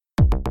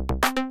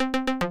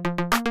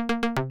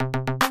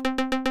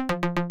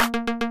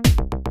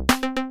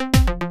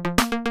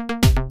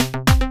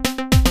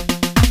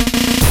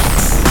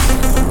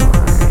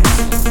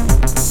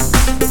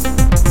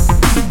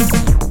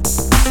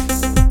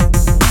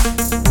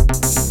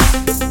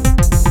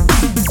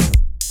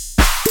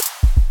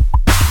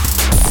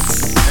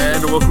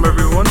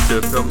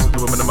to Films with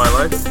the Women of My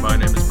Life. My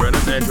name is Brennan,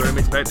 and joining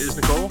me tonight is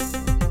Nicole.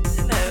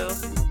 Hello.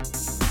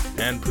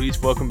 And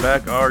please welcome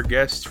back our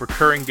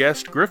recurring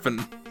guest,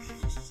 Griffin.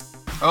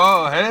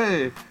 Oh,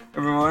 hey,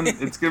 everyone.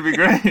 It's going to be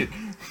great.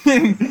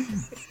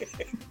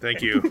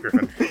 Thank you,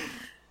 Griffin.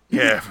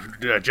 Yeah,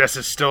 Jess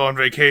is still on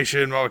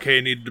vacation. Mama Kay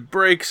needed a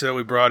break, so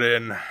we brought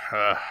in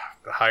the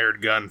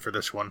hired gun for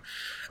this one.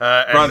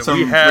 Brought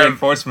some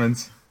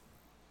reinforcements.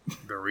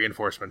 The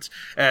reinforcements.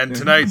 And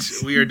tonight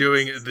we are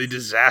doing The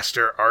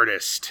Disaster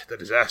Artist.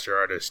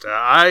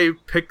 I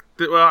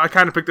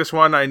kind of picked this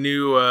one. I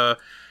knew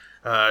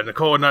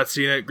Nicole had not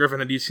seen it. Griffin,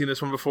 had you seen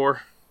this one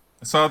before?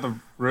 I saw The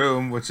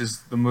Room, which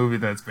is the movie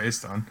that it's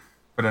based on,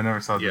 but I never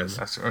saw The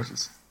Disaster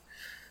Artist.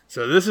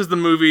 So this is the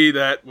movie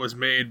that was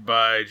made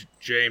by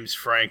James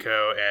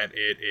Franco, and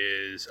it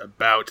is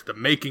about the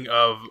making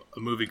of a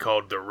movie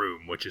called The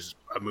Room, which is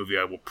a movie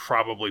I will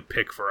probably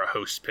pick for a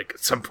host pick at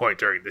some point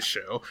during this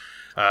show.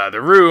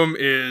 The Room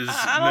is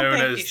I don't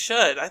think you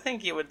should. I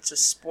think you would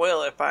just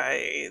spoil it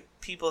by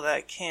people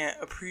that can't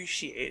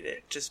appreciate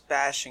it, just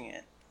bashing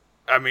it.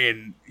 I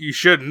mean, you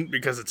shouldn't,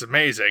 because it's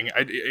amazing.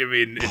 I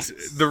mean,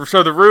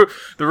 the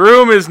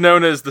Room is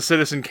known as the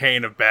Citizen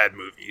Kane of bad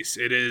movies.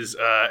 It is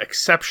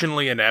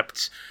exceptionally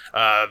inept.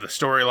 The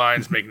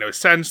storylines make no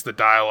sense. The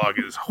dialogue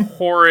is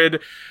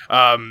horrid.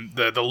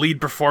 The lead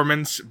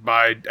performance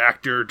by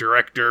actor,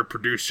 director,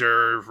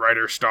 producer,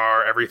 writer,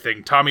 star,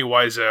 everything, Tommy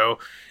Wiseau,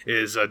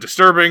 is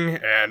disturbing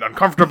and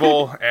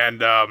uncomfortable,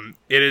 and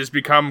it has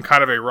become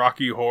kind of a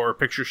Rocky Horror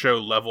Picture Show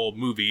level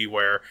movie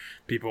where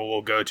people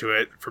will go to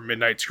it for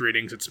midnight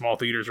screenings at small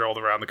theaters all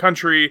around the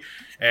country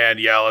and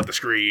yell at the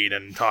screen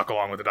and talk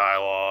along with the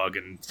dialogue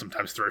and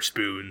sometimes throw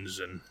spoons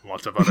and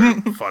lots of other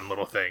fun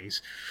little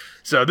things.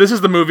 So this is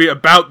the movie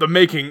about the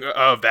making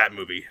of that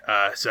movie.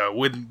 So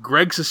when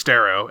Greg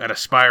Sestero, an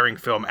aspiring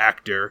film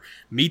actor,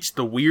 meets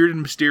the weird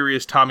and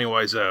mysterious Tommy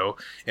Wiseau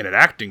in an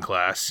acting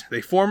class,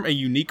 they form a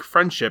unique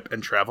friendship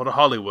and travel to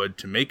Hollywood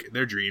to make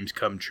their dreams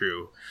come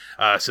true.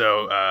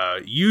 So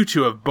you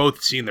two have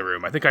both seen The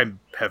Room. I think I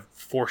have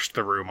forced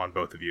The Room on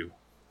both of you.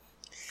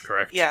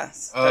 Correct?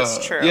 Yes,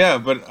 that's true. Yeah,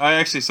 but I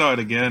actually saw it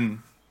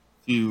again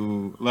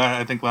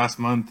I think last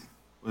month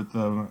with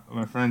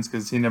my friends,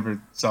 because he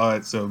never saw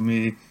it, so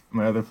me and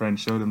my other friend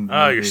showed him.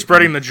 Oh, you're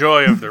spreading the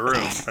joy of The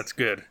Room. That's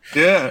good.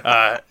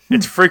 Yeah.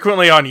 It's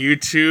frequently on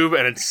YouTube,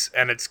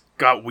 and it's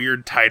got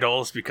weird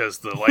titles because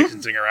the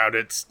licensing around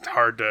it's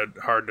hard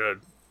to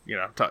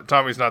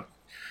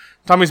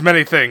Tommy's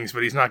many things,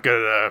 but he's not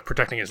good at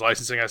protecting his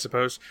licensing, I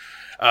suppose.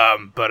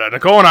 But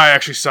Nicole and I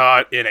actually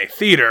saw it in a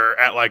theater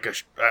at like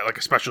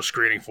a special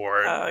screening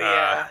for it. Oh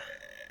yeah.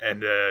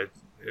 And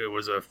it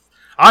was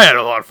I had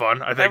a lot of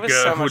fun. I think that was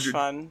so much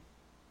fun.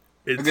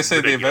 I guess the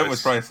event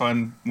was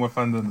probably more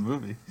fun than the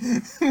movie.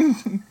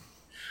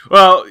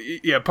 Well,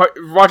 yeah,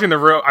 watching The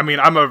Room. I mean,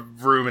 I'm a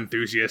Room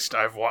enthusiast.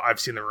 I've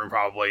seen The Room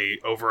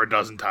probably over a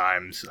dozen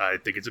times. I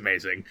think it's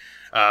amazing.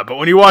 But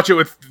when you watch it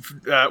with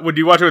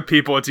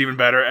people, it's even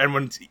better. And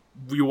when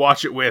you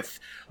watch it with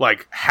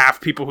like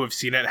half people who have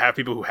seen it, and half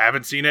people who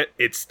haven't seen it,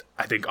 it's,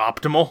 I think,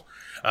 optimal.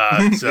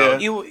 So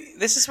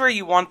this is where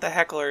you want the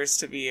hecklers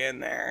to be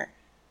in there.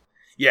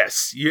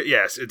 Yes,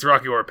 it's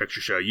Rocky Horror Picture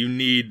Show. You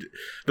need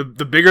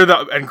the bigger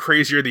and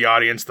crazier the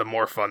audience, the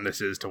more fun this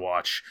is to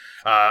watch.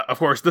 Of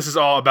course, this is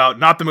all about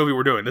not the movie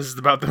we're doing. This is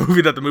about the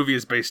movie that the movie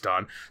is based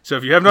on. So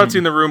if you have not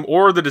seen The Room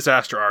or The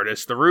Disaster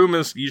Artist, The Room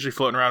is usually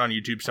floating around on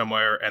YouTube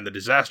somewhere, and The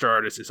Disaster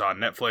Artist is on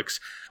Netflix.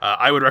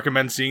 I would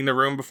recommend seeing The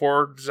Room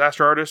before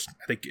Disaster Artist.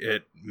 I think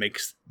it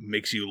makes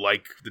you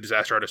like The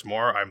Disaster Artist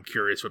more. I'm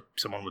curious what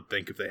someone would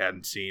think if they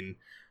hadn't seen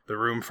The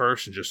Room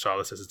first and just saw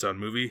this as its own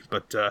movie.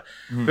 But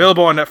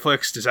available on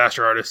Netflix,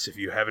 Disaster Artist. If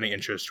you have any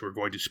interest, we're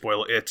going to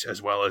spoil it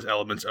as well as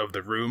elements of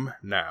The Room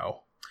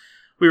now.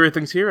 We rate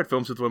things here at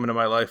Films with Women in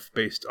My Life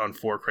based on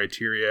 4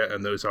 criteria,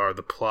 and those are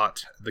the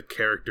plot, the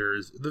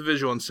characters, the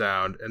visual and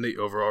sound, and the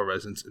overall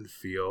resonance and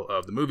feel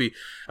of the movie.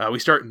 We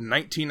start in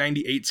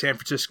 1998 San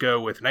Francisco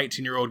with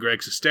 19-year-old Greg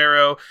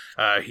Sestero.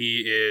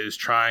 He is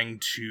trying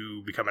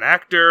to become an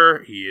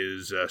actor. He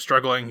is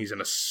struggling. He's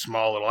in a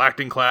small little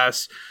acting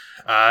class.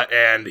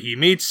 And he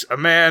meets a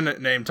man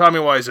named Tommy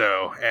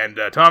Wiseau, and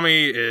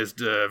Tommy is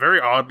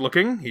very odd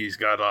looking. He's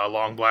got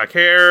long black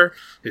hair.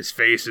 His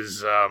face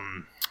is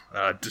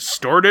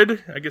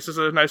distorted, I guess is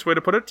a nice way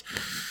to put it.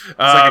 It's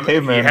like a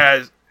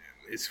caveman.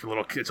 It's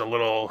a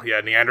little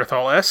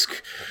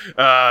Neanderthal-esque.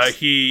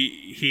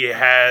 He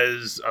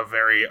has a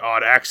very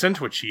odd accent,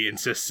 which he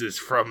insists is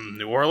from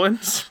New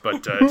Orleans,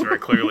 but it's very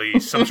clearly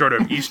some sort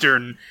of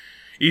Eastern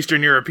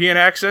European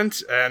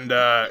accent,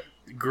 and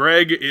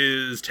Greg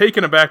is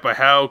taken aback by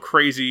how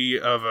crazy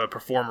of a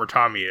performer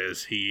Tommy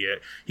is.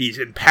 He's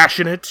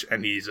impassionate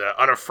and he's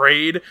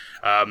unafraid,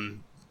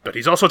 but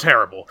he's also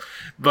terrible.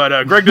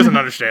 But Greg doesn't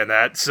understand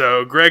that,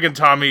 so Greg and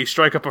Tommy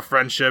strike up a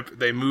friendship.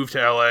 They move to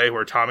LA,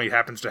 where Tommy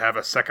happens to have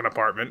a second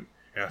apartment,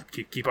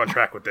 keep on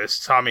track with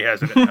this. Tommy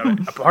has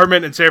an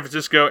apartment in San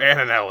Francisco and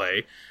in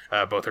L.A.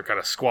 Both are kind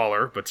of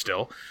squalor, but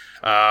still.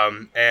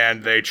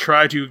 And they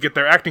try to get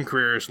their acting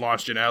careers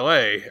launched in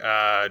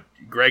L.A.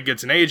 Greg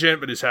gets an agent,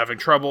 but is having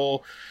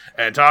trouble.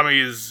 And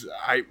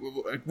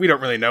we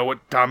don't really know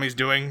what Tommy's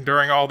doing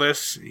during all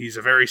this. He's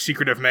a very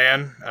secretive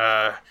man.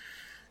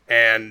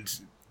 And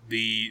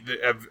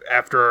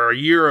after a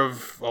year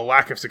of a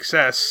lack of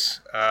success,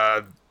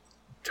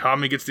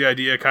 Tommy gets the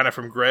idea kind of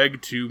from Greg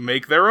to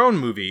make their own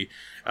movie.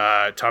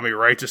 Tommy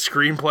writes a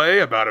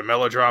screenplay about a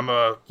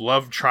melodrama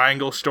love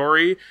triangle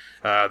story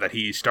that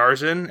he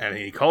stars in, and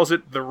he calls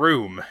it The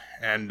Room.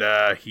 And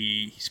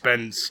he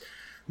spends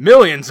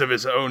millions of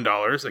his own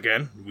dollars.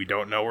 Again, we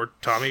don't know where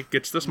Tommy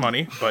gets this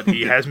money, but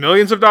he has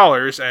millions of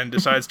dollars and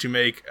decides to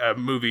make a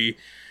movie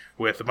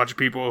with a bunch of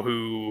people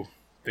who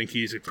think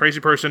he's a crazy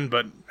person,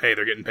 but hey,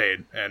 they're getting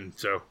paid, and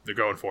so they're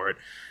going for it.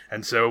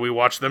 And so we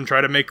watch them try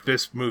to make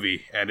this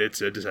movie, and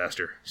it's a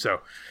disaster.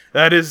 So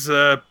that is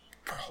the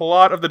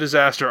plot of The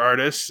Disaster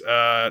Artist.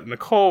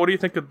 Nicole, what do you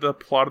think of the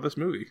plot of this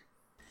movie?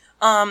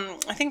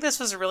 I think this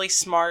was a really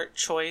smart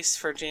choice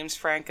for James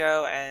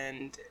Franco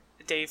and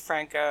Dave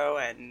Franco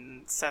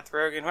and Seth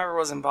Rogen, whoever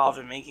was involved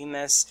in making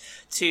this,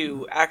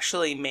 to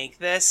actually make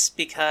this,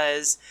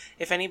 because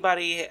if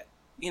anybody,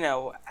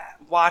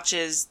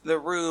 watches The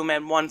Room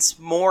and wants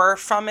more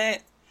from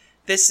it,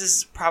 this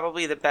is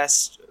probably the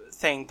best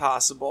thing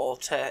possible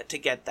to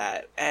get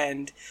that.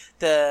 And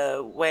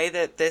the way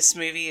that this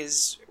movie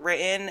is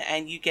written,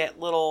 and you get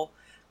little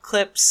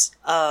clips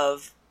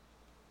of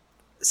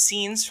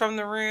scenes from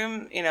The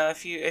Room,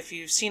 if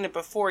you've seen it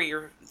before,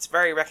 it's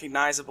very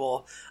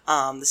recognizable,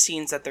 the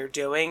scenes that they're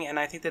doing, and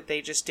I think that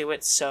they just do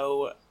it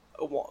so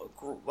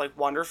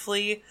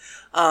wonderfully.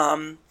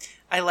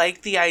 I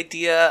like the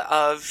idea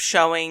of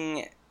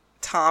showing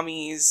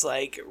Tommy's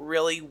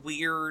really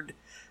weird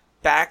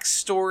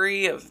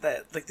backstory of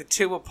the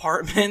two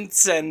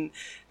apartments and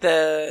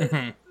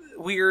the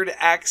weird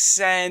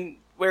accent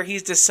where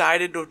he's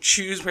decided to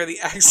choose where the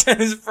accent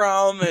is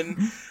from,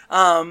 and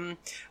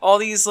all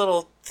these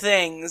little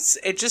things.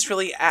 It just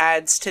really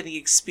adds to the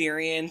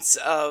experience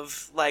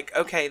of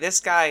okay, this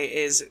guy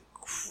is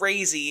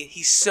crazy.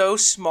 He's so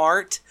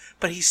smart,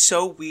 but he's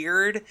so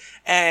weird,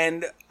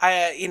 and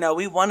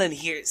we want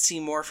to see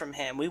more from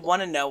him. We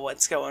want to know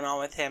what's going on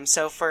with him.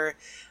 So for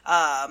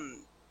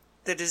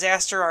The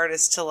Disaster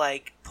Artist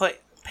to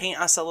paint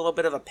us a little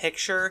bit of a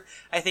picture,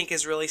 I think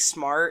is really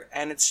smart,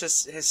 and it's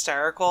just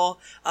hysterical.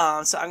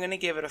 So I'm going to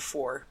give it a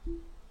 4.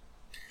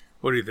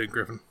 What do you think,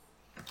 Griffin?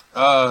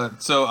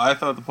 So I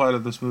thought the plot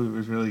of this movie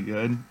was really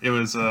good. It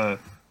was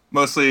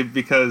mostly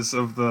because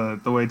of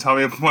the way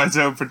Tommy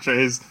Wiseau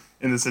portrays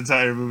in this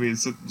entire movie. It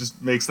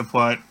just makes the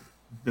plot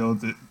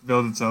build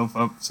itself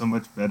up so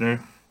much better.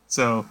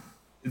 So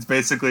it's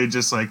basically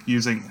just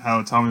using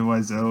how Tommy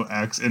Wiseau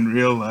acts in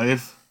real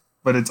life,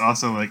 but it's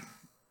also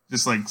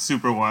just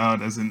super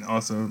wild, as in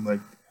also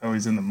how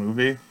he's in the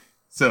movie.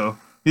 So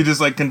he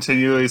just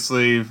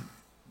continuously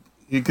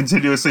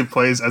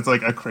plays as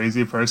a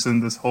crazy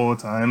person this whole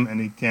time, and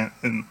he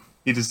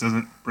just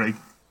doesn't break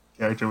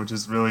character, which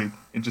is really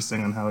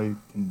interesting on how he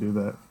can do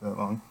that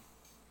long.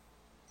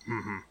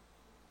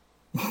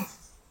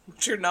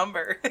 What's your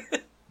number?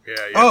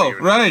 Yeah.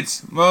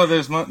 Right. Well,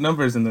 there's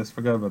numbers in this.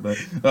 Forgot about that.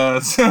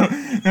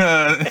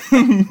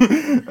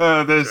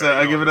 There's.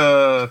 I give it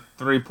a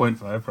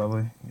 3.5,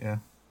 probably. Yeah.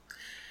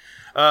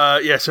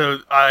 So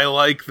I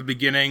like the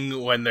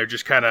beginning when they're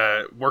just kind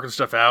of working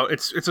stuff out.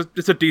 It's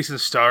a decent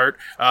start.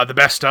 The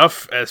best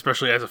stuff,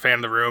 especially as a fan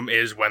of The Room,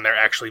 is when they're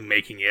actually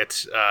making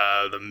it.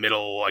 The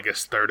middle,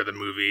 third of the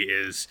movie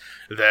is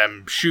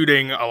them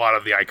shooting a lot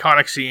of the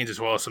iconic scenes, as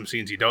well as some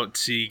scenes you don't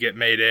see get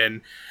made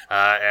in,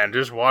 and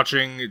just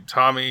watching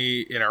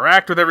Tommy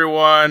interact with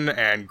everyone,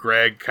 and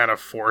Greg kind of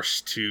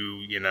forced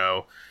to,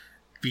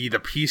 be the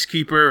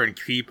peacekeeper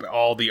and keep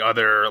all the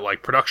other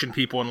production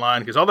people in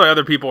line, because all the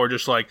other people are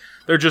just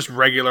they're just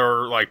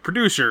regular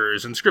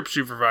producers and script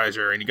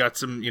supervisor, and you got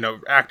some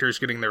actors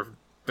getting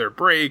their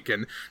break,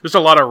 and just a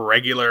lot of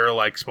regular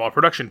small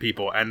production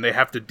people, and they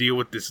have to deal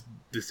with this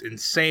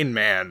insane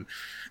man,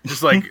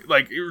 just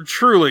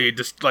truly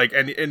just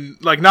and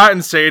not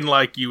insane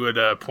you would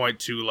point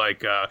to a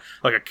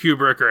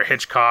Kubrick or a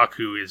Hitchcock,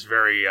 who is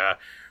very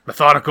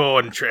methodical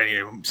and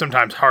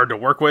sometimes hard to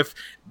work with.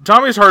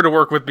 Tommy's hard to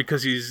work with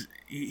because he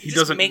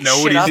doesn't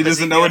know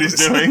what he's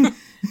doing.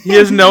 He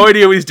has no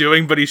idea what he's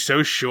doing, but he's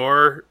so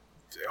sure.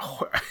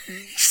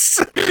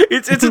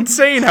 It's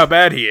insane how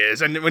bad he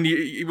is. And when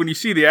you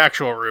see the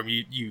actual Room,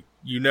 you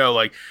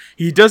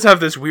he does have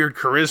this weird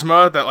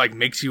charisma that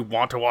makes you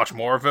want to watch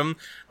more of him,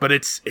 but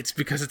it's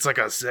because it's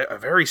a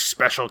very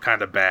special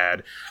kind of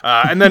bad.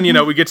 And then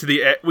we get to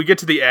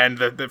the end,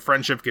 the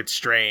friendship gets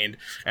strained,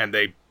 and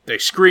they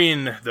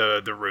screen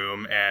the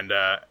Room, and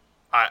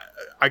I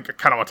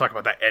kind of want to talk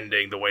about that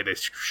ending, the way they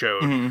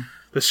showed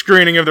the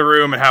screening of The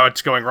Room and how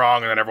it's going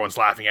wrong, and then everyone's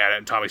laughing at it,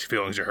 and Tommy's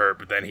feelings are hurt,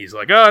 but then he's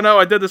like, oh no,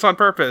 I did this on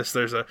purpose.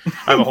 I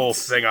have a whole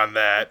thing on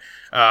that.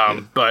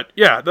 But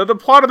yeah, the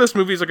plot of this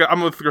movie is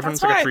I'm with Griffin,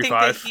 That's it's why a 3.5. I think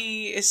that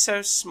he is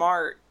so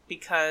smart,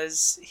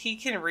 because he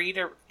can read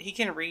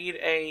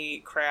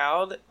a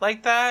crowd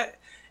like that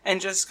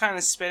and just kind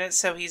of spin it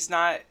so he's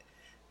not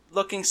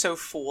looking so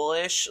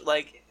foolish.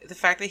 Like, the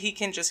fact that he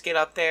can just get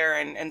up there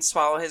and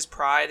swallow his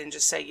pride and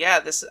just say,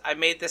 yeah, I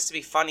made this to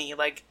be funny.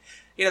 Like,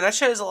 you know, that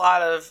shows a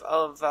lot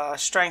of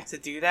strength to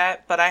do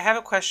that. But I have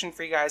a question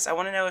for you guys. I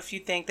want to know if you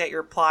think that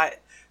your plot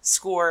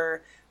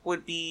score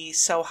would be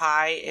so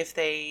high if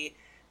they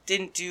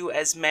didn't do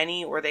as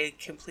many, or they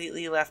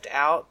completely left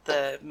out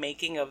the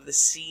making of the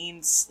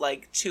scenes,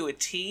 like, to a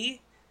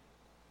T.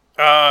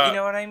 You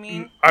know what I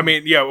mean? I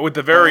mean, yeah, with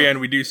the very end,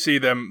 we do see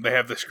them, they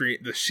have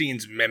the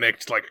scenes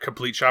mimicked, like,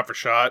 complete shot for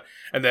shot,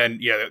 and then,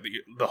 yeah,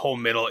 the whole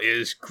middle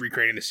is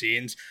recreating the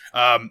scenes.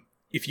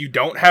 If you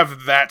don't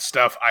have that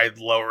stuff, I'd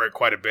lower it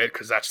quite a bit,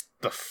 because that's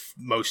the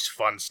most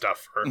fun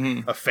stuff for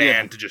a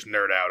fan to just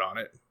nerd out on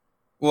it.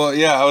 Well,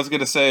 yeah, I was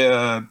gonna say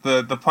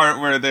the part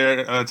where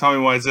Tommy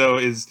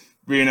Wiseau is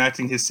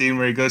reenacting his scene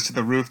where he goes to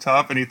the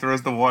rooftop and he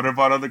throws the water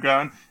bottle on the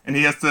ground, and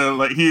he has to,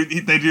 like,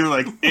 they do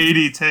like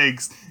 80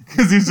 takes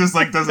because he's just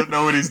like doesn't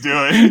know what he's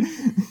doing,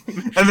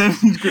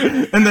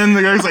 and then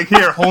the guy's like,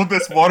 here, hold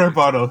this water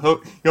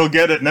bottle, he'll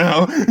get it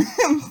now.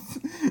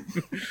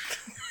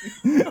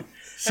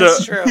 So,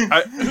 that's true.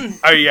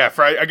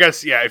 I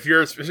guess, yeah, if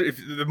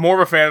the more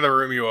of a fan of the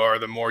room you are,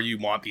 the more you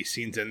want these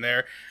scenes in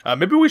there.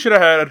 Maybe we should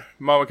have had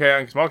Mama Kay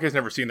on, because Mama Kay's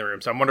never seen The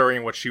Room, so I'm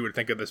wondering what she would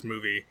think of this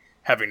movie,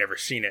 having never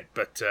seen it.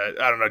 But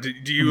I don't know.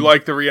 Do you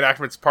like the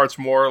reenactments parts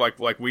more,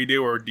 like we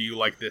do, or do you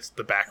like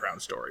the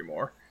background story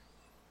more?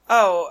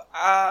 Oh,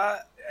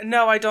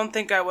 no, I don't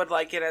think I would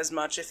like it as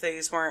much if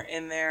these weren't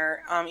in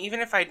there. Even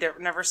if I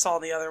never saw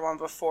the other one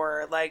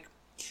before, like,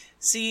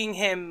 seeing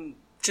him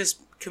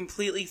just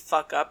completely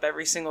fuck up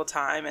every single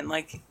time, and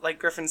like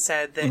Griffin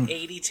said, the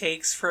 80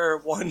 takes for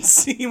one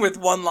scene with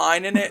one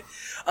line in it,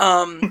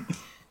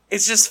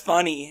 it's just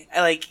funny.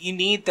 Like, you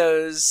need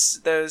those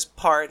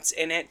parts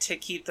in it to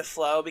keep the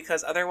flow,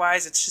 because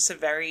otherwise it's just a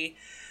very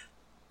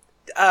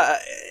I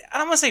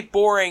don't want to say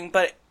boring,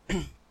 but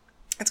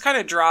it's kind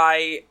of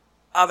dry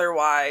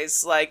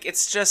otherwise. Like,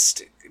 it's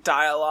just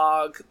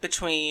dialogue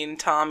between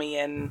Tommy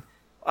and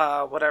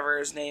whatever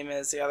his name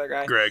is, the other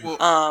guy, Greg.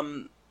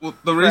 Well,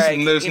 the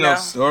reason Greg, there's no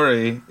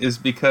story is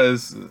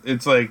because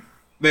it's like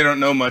they don't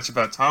know much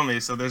about Tommy,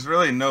 so there's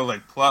really no,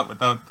 like, plot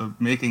without the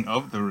making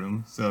of The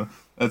Room. So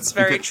that's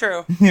very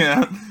true.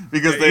 Yeah,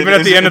 because even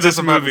at the end of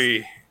this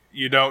movie,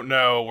 you don't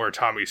know where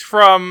Tommy's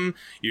from.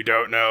 You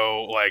don't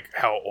know, like,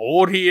 how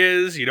old he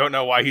is. You don't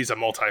know why he's a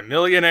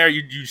multimillionaire.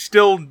 You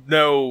still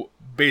know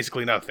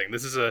basically nothing.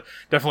 This is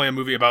definitely a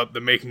movie about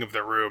the making of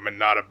The Room and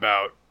not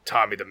about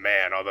Tommy the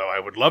Man, although I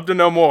would love to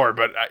know more,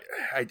 but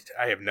I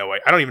have no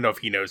idea. I don't even know if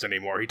he knows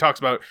anymore. He talks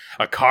about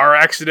a car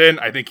accident.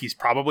 I think he's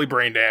probably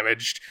brain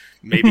damaged.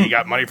 Maybe he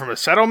got money from a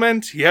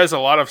settlement. He has a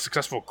lot of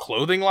successful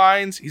clothing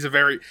lines. He is a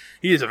very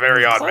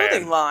odd man.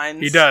 Clothing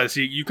lines? He does.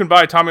 You can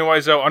buy Tommy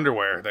Wiseau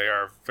underwear.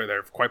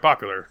 They're quite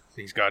popular.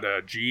 He's got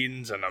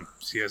jeans, and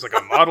he has, like,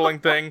 a modeling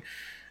thing.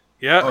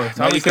 Yeah,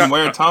 Tommy can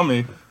wear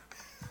Tommy.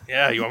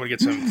 Yeah, you want me to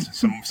get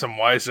some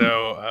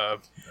Wiseau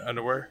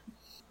underwear?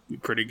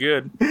 Pretty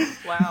good.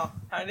 Wow,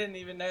 I didn't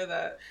even know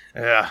that.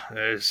 Yeah,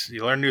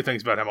 you learn new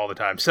things about him all the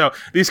time. So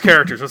these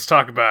characters, let's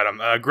talk about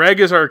them. Greg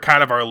is our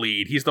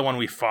lead. He's the one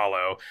we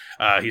follow.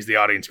 He's the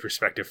audience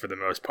perspective for the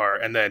most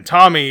part. And then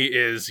Tommy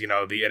is,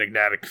 the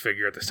enigmatic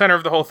figure at the center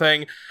of the whole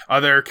thing.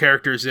 Other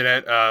characters in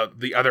it,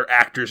 the other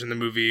actors in the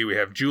movie, we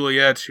have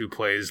Juliet, who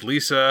plays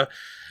Lisa.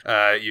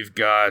 You've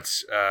got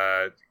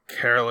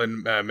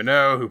Carolyn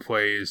Minot, who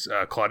plays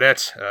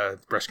Claudette,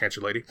 breast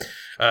cancer lady.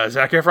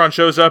 Zac Efron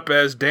shows up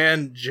as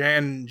Dan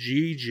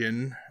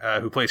Janjigian,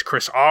 who plays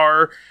Chris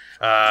R.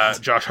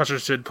 Josh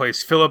Hutcherson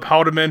plays Philip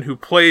Haldeman, who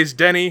plays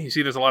Denny. You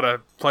see there's a lot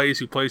of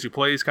who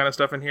plays kind of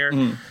stuff in here.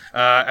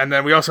 And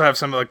then we also have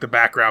some of, like, the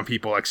background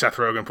people, like Seth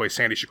Rogen plays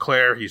Sandy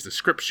Chaclair. He's the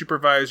script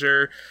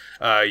supervisor.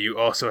 You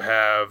also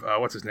have,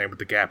 what's his name with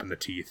the gap in the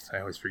teeth?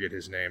 I always forget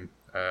his name.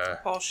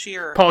 Paul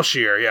Scheer. Paul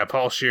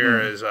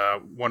Scheer is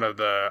one of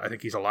I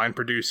think he's a line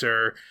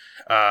producer.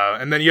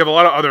 And then you have a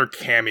lot of other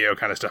cameo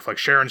kind of stuff, like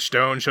Sharon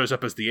Stone shows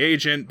up as the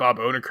agent, Bob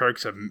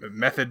Odenkirk's a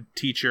method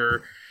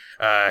teacher,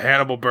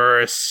 Hannibal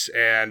Buress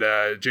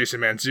and Jason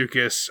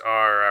Mantzoukas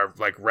are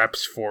like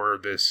reps for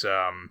this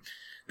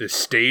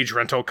stage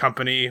rental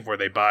company where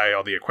they buy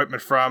all the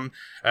equipment from.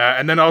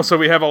 And then also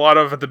we have a lot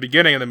of, at the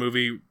beginning of the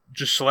movie,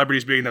 just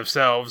celebrities being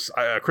themselves.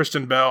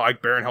 Kristen Bell,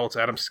 Ike Barinholtz,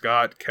 Adam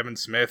Scott, Kevin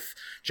Smith,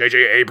 J.J.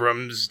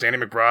 Abrams, Danny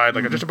McBride,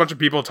 like just a bunch of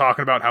people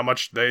talking about how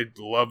much they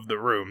love The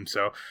Room.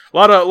 So a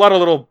lot of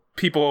little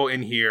people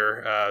in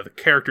here. The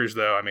characters,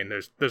 though, I mean,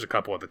 there's a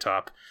couple at the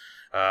top.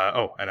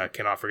 And I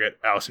cannot forget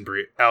Alison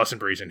Brie. Alison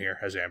Brie's in here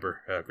as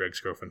Amber,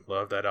 Greg's girlfriend.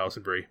 Love that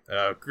Alison Brie.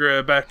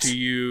 Back to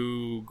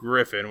you,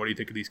 Griffin. What do you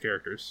think of these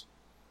characters?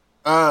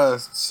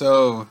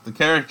 So the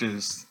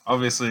characters,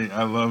 obviously,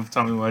 I love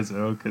Tommy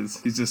Wiseau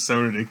because he's just so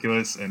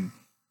ridiculous and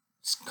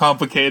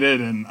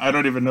complicated, and I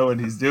don't even know what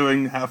he's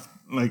doing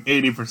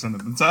 80%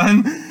 of the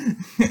time.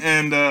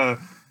 And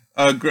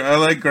I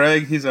like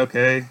Greg. He's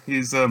okay.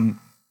 He's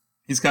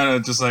he's kind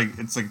of just like,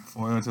 it's like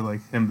foil to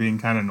like him being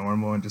kind of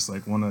normal and just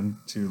like wanting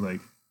to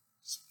like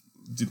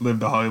live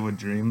the Hollywood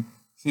dream.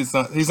 He's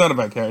not a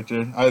bad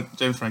character.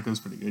 James Franco's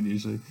pretty good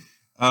usually.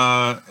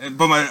 But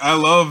I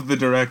love the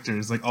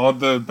directors. Like all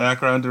the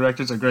background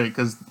directors are great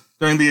because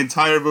during the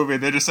entire movie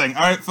they're just saying,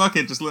 "All right, fuck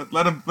it, just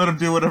let him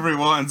do whatever he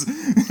wants,"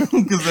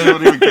 because they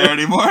don't even care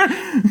anymore.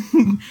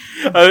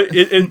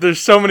 There's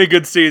so many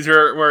good scenes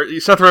where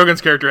Seth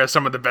Rogen's character has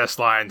some of the best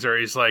lines, where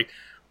he's like,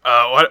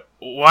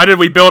 why did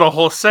we build a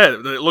whole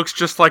set that looks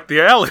just like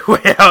the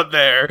alleyway out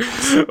there?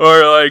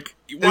 Or like,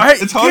 why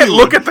you can't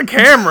look at the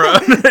camera?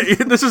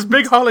 This is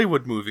big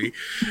Hollywood movie.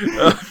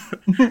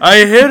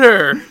 I hit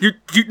her.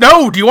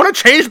 No, do you want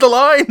to change the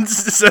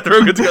lines? Seth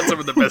Rogen's got some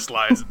of the best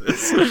lines in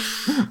this.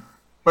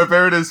 My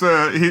favorite is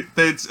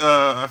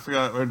I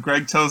forgot when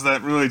Greg tells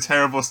that really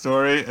terrible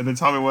story, and then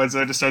Tommy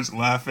Wiseau just starts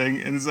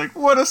laughing, and he's like,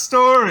 "What a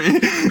story!"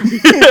 Like,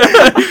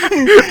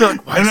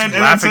 why is he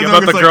laughing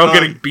about the girl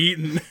getting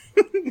beaten?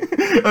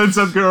 And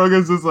Seth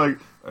Rogen's just like,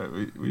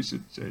 we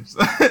should change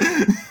that.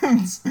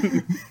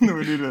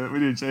 we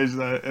need to change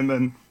that, and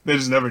then they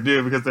just never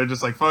do because they're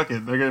just like, fuck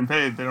it, they're getting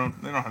paid. They don't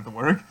have to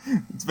work.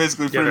 It's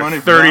basically free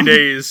money. 30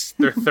 days.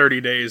 They're 30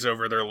 days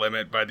over their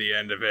limit by the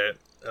end of it.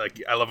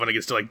 Like, I love when it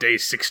gets to like day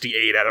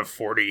 68 out of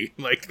 40.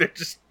 Like, they're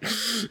just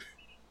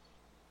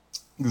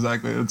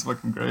exactly. It's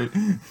fucking great.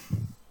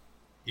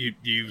 You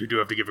do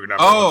have to give a number.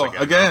 Oh,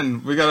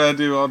 again, we gotta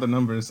do all the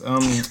numbers.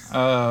 Yes.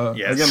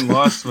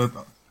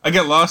 I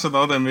get lost with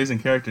all the amazing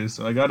characters,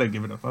 so I gotta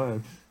give it a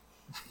 5.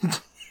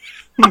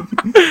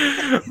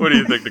 What do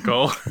you think,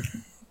 Nicole?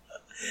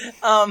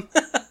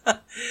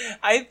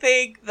 I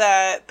think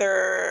that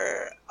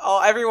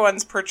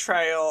everyone's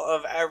portrayal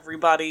of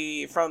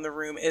everybody from the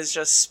room is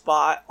just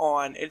spot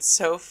on. It's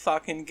so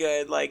fucking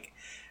good. Like,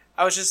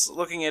 I was just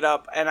looking it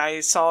up, and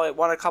I saw it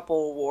won a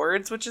couple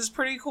awards, which is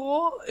pretty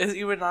cool.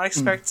 You would not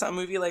expect a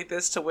movie like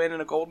this to win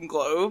a Golden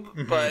Globe,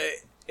 but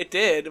it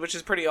did, which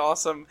is pretty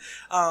awesome.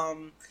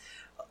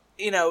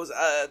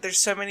 There's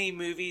so many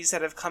movies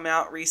that have come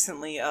out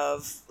recently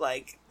of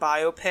like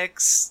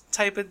biopics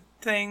type of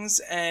things,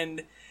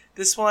 and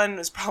this one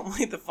is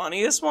probably the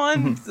funniest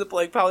one.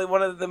 Like probably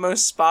one of the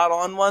most spot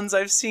on ones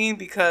I've seen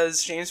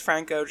because James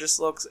Franco just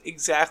looks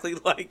exactly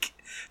like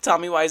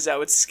Tommy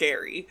Wiseau. It's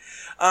scary.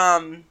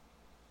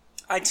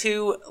 I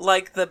too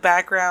like the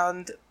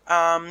background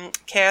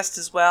cast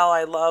as well.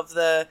 I love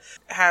the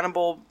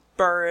Hannibal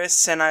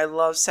Buress, and I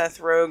love Seth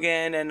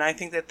Rogen, and I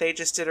think that they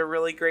just did a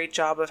really great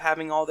job of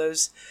having all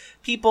those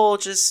people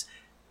just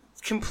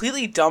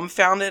completely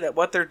dumbfounded at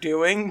what they're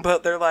doing,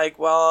 but they're like,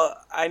 well,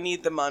 I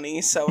need the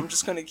money, so I'm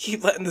just going to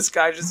keep letting this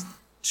guy just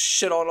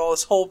shit on all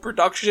this whole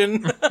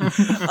production.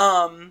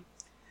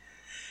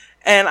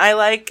 And I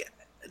like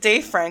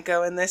Dave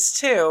Franco in this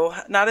too.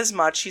 Not as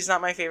much. He's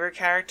not my favorite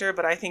character,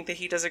 but I think that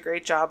he does a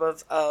great job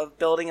of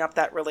building up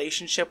that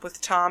relationship with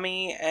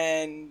Tommy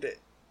and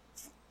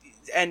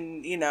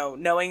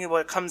knowing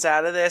what comes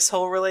out of this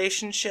whole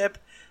relationship.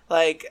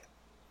 Like,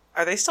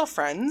 are they still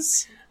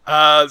friends?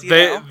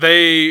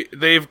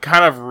 They've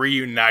kind of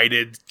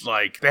reunited.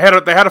 Like they had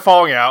a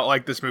falling out,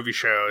 like this movie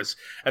shows,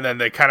 and then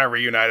they kind of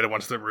reunited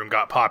once The Room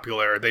got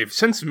popular. They've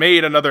since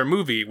made another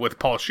movie with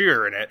Paul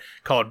Scheer in it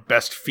called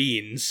Best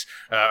Fiends,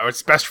 or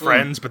it's Best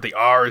Friends, but the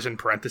R is in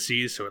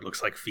parentheses, so it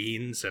looks like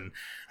Fiends. And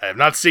I have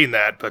not seen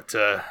that, but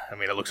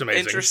it looks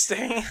amazing.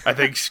 Interesting. I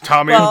think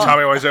Tommy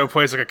Wiseau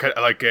plays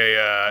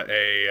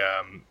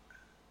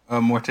are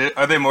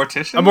they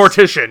morticians? A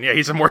mortician, yeah,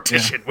 he's a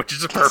mortician, which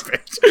is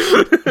perfect.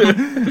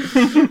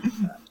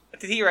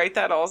 Did he write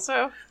that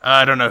also?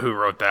 I don't know who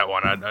wrote that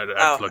one. I'd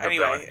look up that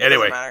one.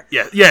 Anyway,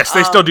 yes,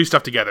 they still do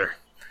stuff together.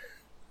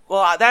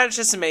 Well, that's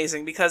just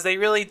amazing because they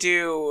really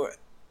do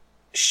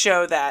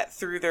show that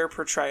through their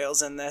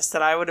portrayals in this,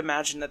 that I would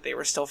imagine that they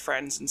were still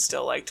friends and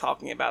still like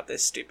talking about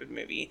this stupid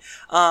movie.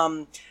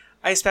 I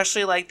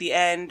especially like the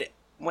end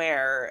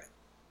where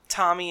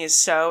Tommy is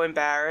so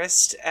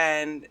embarrassed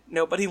and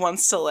nobody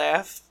wants to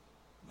laugh,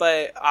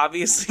 but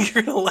obviously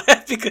you're gonna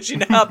laugh because you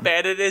know how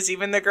bad it is.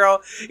 Even the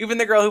girl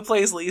who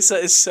plays Lisa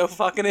is so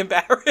fucking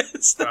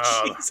embarrassed that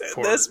she's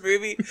in this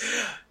movie.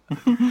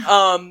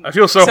 I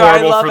feel so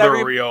horrible for the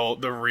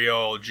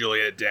real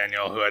Juliet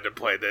Daniel who had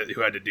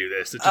to do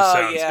this. It just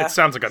it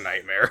sounds like a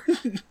nightmare.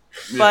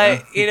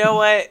 But you know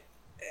what?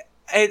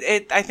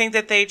 I think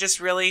that they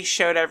just really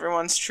showed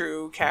everyone's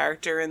true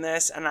character in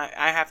this, and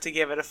I have to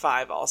give it a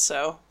 5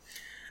 also.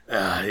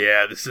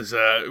 This is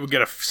we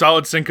get a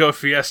solid Cinco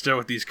Fiesta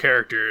with these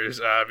characters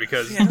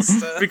because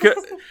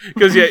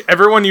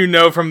everyone you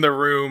know from The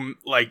Room,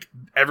 like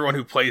everyone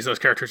who plays those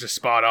characters is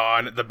spot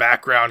on. The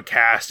background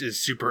cast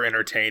is super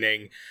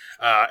entertaining,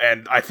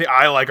 and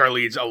I like our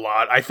leads a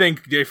lot. I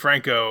think Dave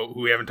Franco,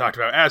 who we haven't talked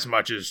about as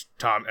much as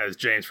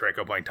James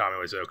Franco playing Tommy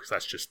Wiseau, because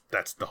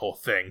that's the whole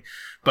thing.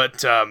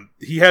 But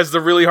he has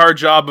the really hard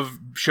job of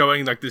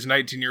showing like this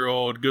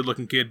 19-year-old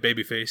good-looking kid,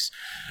 babyface,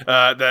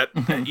 that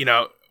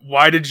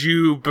why did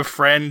you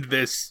befriend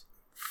this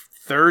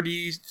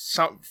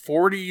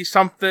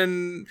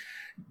 40-something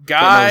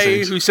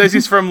guy who says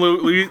he's from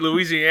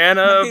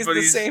Louisiana? He's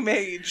the same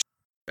age.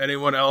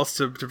 Anyone else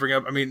to bring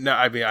up? I mean, no.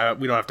 I mean,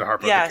 we don't have to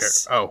harp on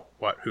Yes. the character. Oh,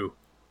 what? Who?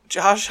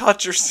 Josh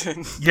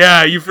Hutcherson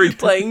Yeah, you freaked.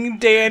 playing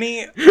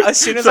Danny. As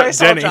soon as Sorry, I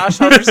saw Denny. Josh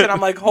Hutcherson,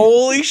 I'm like,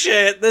 holy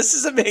shit, this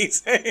is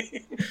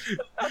amazing.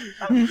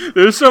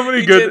 There's so many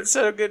He good. did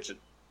so good.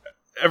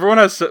 Everyone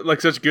has like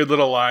such good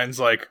little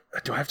lines. Like,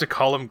 do I have to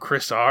call him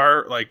Chris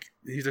R? Like,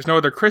 there's no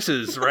other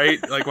Chris's, right?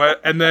 Like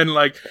what? And then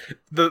like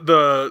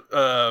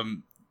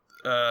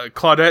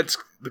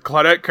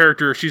Claudette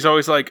character, she's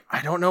always like,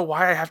 I don't know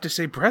why I have to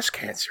say breast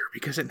cancer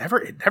because it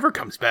never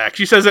comes back.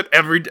 She says it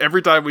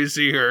every time we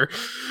see her,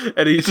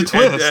 and It's a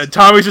twist. And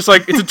Tommy's just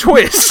like, it's a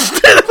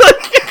twist.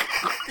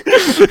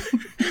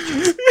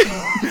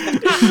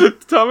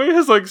 Tommy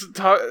has like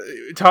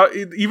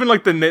even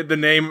like the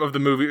name of the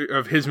movie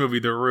of his movie,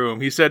 The Room.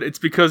 He said it's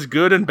because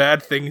good and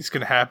bad things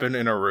can happen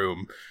in a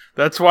room.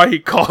 That's why he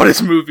called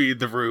his movie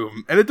The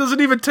Room, and it doesn't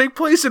even take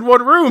place in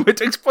one room. It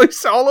takes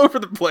place all over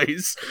the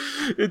place.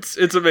 It's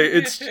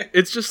amazing.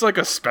 It's just like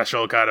a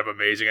special kind of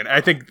amazing, and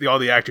I think all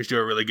the actors do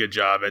a really good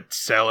job at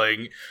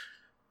selling.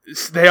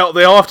 They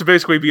all have to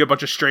basically be a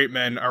bunch of straight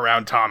men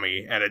around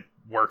Tommy, and it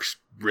works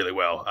really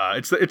well.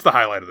 It's the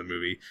highlight of the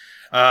movie.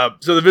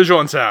 So the visual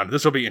and sound.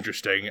 This will be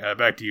interesting.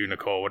 Back to you,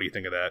 Nicole. What do you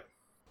think of that?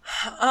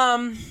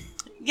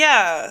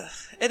 Yeah,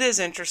 it is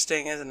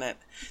interesting, isn't it?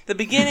 The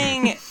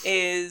beginning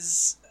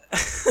is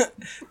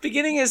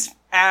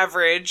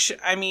average.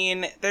 I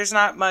mean, there's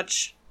not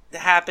much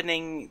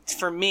happening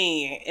for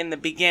me in the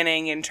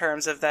beginning in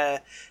terms of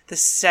the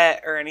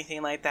set or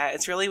anything like that.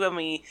 It's really when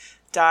we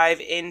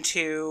dive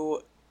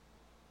into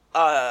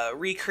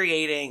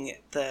recreating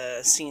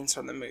the scenes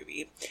from the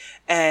movie.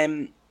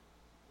 And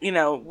you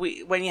know,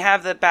 when you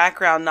have the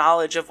background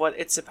knowledge of what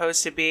it's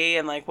supposed to be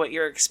and like what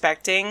you're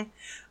expecting,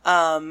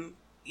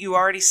 you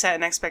already set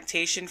an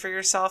expectation for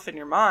yourself in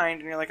your mind,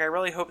 and you're like, I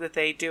really hope that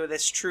they do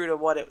this true to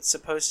what it's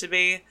supposed to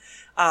be.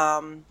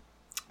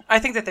 I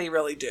think that they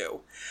really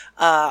do.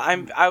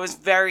 I was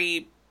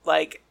very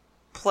like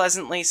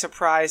pleasantly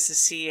surprised to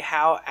see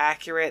how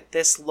accurate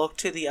this looked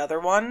to the other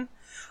one,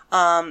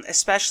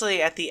 especially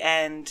at the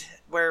end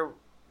where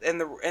in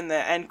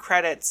the end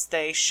credits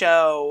they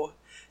show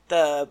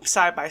the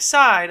side by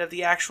side of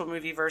the actual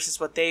movie versus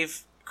what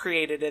they've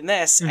created in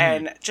this.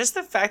 And just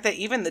the fact that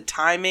even the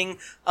timing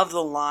of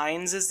the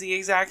lines is the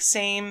exact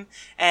same,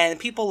 and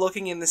people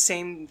looking in the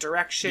same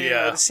direction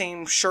or the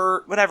same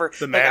shirt, whatever.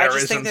 The like,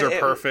 mannerisms are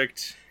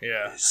perfect.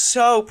 Yeah.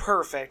 So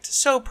perfect.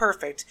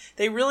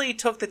 They really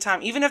took the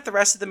time, even if the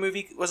rest of the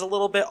movie was a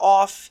little bit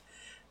off.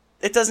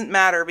 It doesn't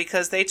matter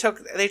because they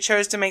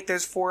chose to make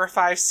those 4 or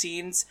 5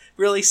 scenes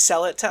really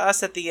sell it to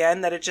us at the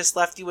end that it just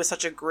left you with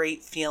such a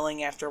great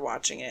feeling after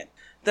watching it.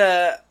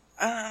 I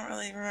don't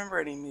really remember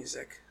any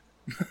music.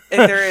 If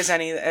there is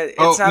any,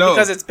 it's not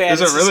because it's bad.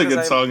 There's a really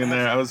good song in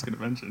there I was going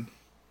to mention.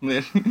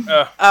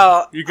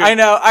 I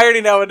know. I already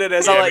know what it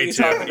is. Yeah, I'll let you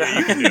talk about it.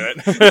 You can do it.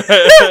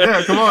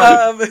 Yeah, come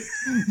on.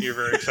 You're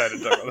very excited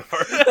to talk about the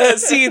part.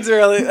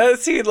 That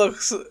scene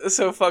looks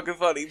so fucking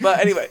funny.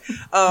 But anyway,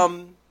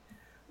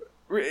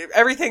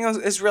 everything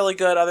is really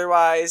good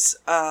otherwise.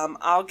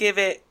 I'll give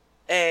it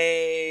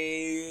a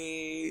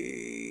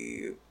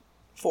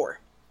 4.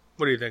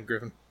 What do you think,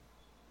 Griffin?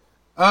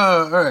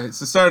 Alright,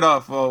 so start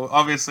off, well,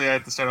 obviously I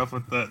have to start off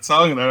with that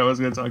song that I was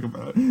going to talk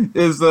about.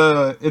 It's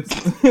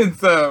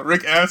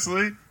Rick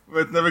Astley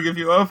with Never Give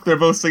You Up. They're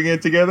both singing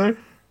it together.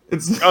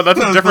 That's a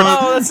different...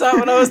 Oh, that's not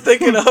what I was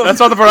thinking of. That's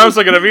not the part I was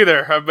thinking of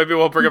either. Maybe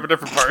we'll bring up a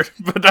different part,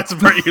 but that's the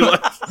part you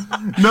left.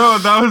 No,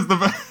 that was the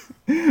best.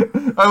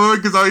 I love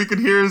it because all you could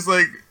hear is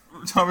like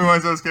Tommy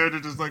Wiseau's character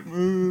just like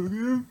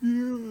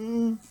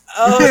and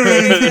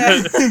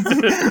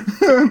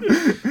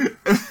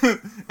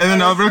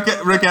then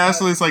Rick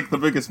Astley's like the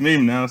biggest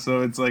meme now,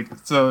 so it's like,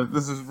 so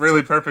this is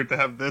really perfect to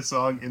have this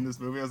song in this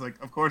movie. I was like,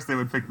 of course they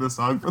would pick this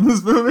song for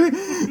this movie.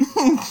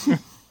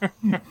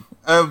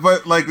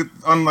 But like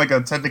on like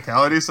a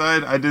technicality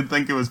side, I did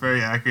think it was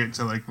very accurate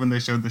to like when they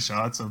showed the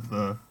shots of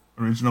the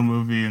original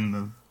movie and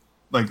the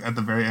like at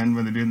the very end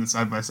when they're doing the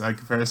side by side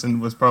comparison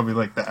was probably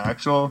like the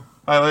actual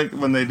highlight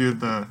when they do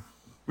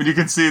when you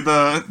can see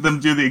them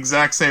do the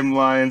exact same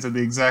lines in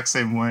the exact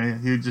same way.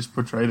 He just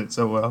portrayed it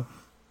so well.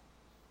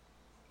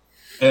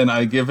 And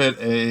I give it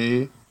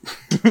a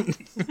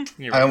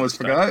I almost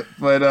forgot,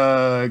 but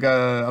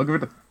I'll give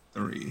it a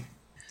 3.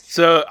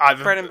 So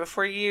Brennan,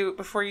 before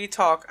you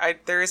talk,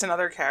 there is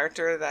another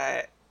character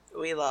that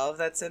we love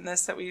that's in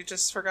this that we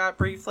just forgot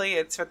briefly.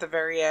 It's at the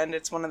very end.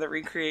 It's one of the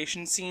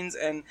recreation scenes,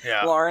 and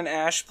Lauren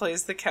Ash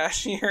plays the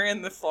cashier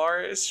in the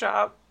florist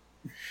shop.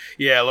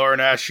 Yeah, Lauren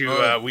Ash, who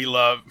we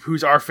love,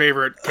 who's our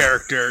favorite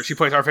character. She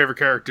plays our favorite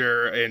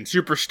character in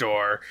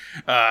Superstore,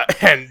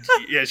 and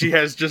yeah, she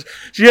has, and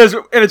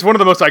it's one of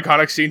the most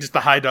iconic scenes. It's the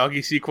high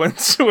doggy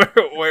sequence where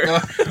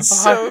it's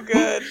so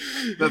good.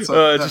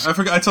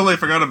 I totally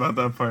forgot about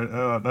that part.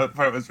 Oh, that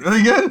part was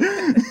really good.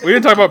 We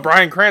didn't talk about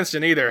Bryan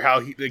Cranston either. How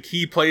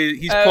he's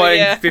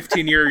playing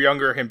 15 year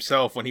younger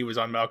himself when he was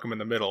on Malcolm in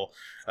the Middle.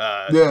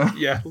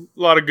 A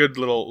lot of good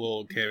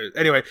little cameos.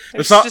 Anyway,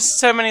 there's just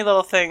so many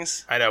little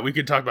things. I know we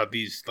could talk about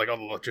these, like all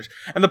the lectures,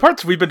 and the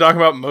parts we've been talking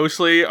about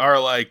mostly are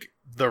like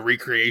the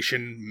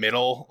recreation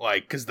middle,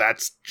 like because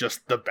that's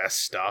just the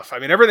best stuff. I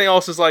mean, everything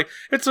else is like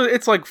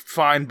it's like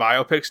fine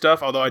biopic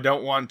stuff. Although I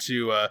don't want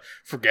to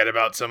forget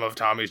about some of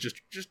Tommy's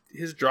just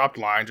his dropped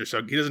lines or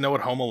so. He doesn't know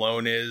what Home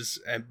Alone is,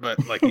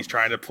 but like he's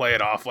trying to play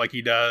it off like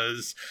he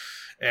does.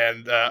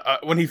 And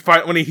when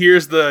he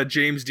hears the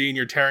James Dean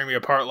 "You're tearing me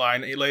apart"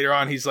 line later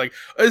on, he's like,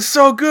 "It's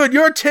so good,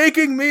 you're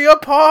taking me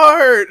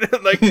apart."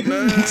 Like,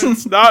 no,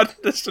 that's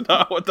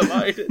not what the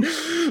line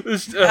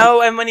is.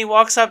 And when he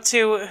walks up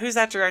to who's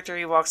that director?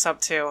 He walks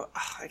up to.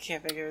 Oh, I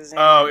can't think of his name.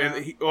 Oh,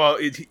 and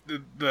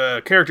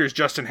the character is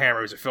Justin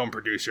Hammer, who's a film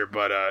producer,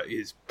 but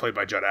he's played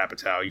by Judd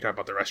Apatow. You talking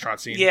about the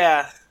restaurant scene?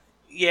 Yeah.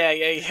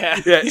 He's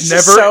never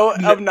just so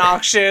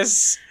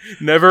obnoxious.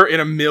 Never in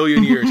a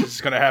million years is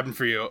this going to happen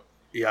for you.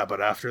 Yeah,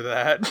 but after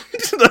that...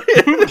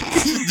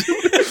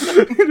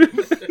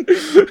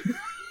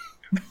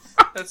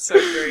 That's so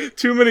great.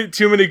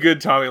 Too many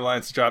good Tommy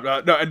lines to drop.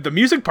 No, and the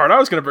music part I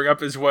was going to bring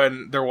up is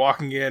when they're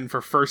walking in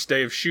for first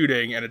day of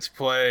shooting, and it's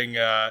playing,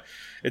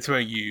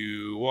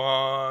 "You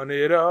Want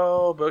It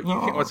All, But You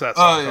Can't..." What's that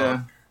song called?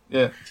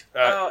 Yeah.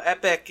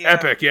 Epic. Yeah.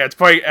 Epic, yeah. It's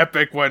playing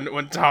Epic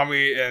when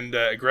Tommy and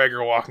Greg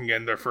are walking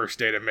in their first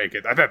day to make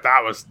it. I thought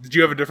that was... Did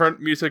you have a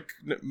different music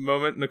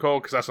moment,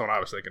 Nicole? Because that's the one I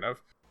was thinking of.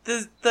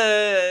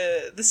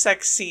 The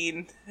sex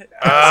scene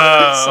has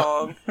a good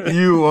song.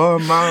 You are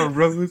my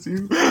rose.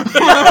 That's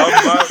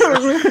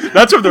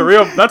from the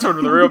real. That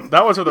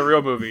was from the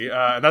real movie.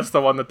 And that's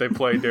the one that they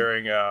play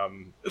during.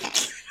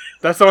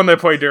 That's the one they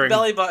play during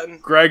Belly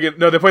Button.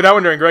 They play that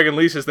one during Greg and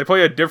Lisa's. They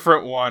play a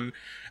different one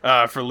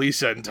for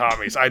Lisa and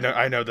Tommy's.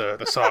 I know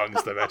the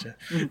songs they mention.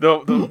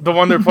 The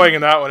one they're playing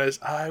in that one is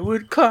 "I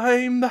would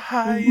climb the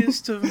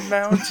highest of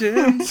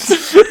mountains."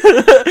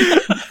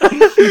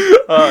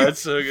 Oh, it's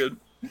so good.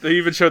 They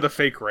even show the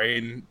fake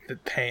rain, the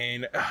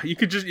pain. You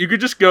could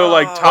just go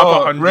like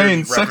top 100 rain,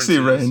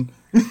 references.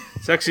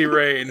 Sexy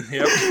rain.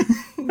 Yep.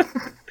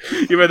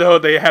 Even though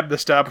they had an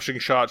establishing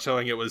shot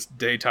showing it was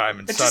daytime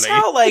and sunny.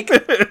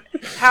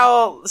 Just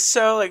how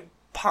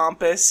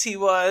pompous he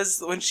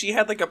was when she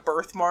had like a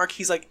birthmark.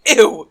 He's like,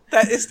 "Ew,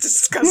 that is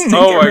disgusting."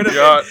 Oh my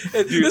god,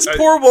 this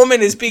poor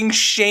woman is being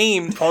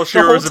shamed. Paul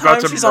Shearer is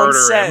about to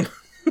murder him.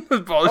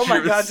 Oh my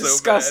god,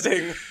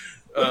 disgusting.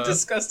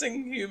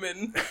 Disgusting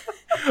human.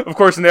 Of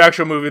course, in the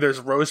actual movie, there's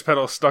rose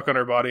petals stuck on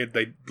her body.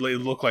 They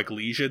look like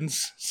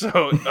lesions.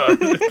 So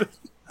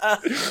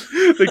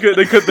they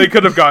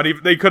could have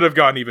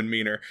gone even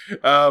meaner.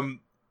 What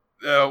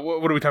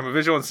are we talking about?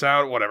 Visual and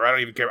sound? Whatever. I don't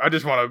even care. I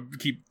just want to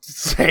keep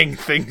saying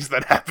things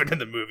that happen in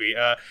the movie.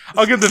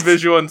 I'll give the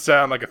visual and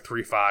sound like a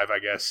 3.5, I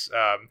guess.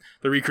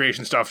 The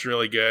recreation stuff's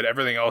really good.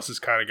 Everything else has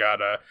kind of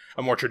got a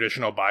more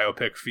traditional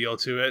biopic feel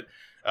to it.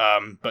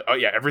 But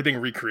everything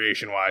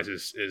recreation wise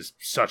is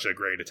such a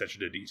great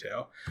attention to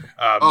detail.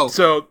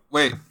 So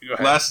wait,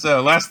 last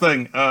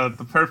thing,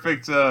 the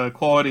perfect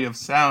quality of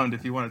sound.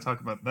 If you want to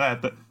talk about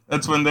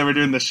that's when they were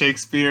doing the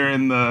Shakespeare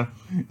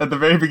at the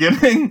very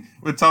beginning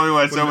with Tommy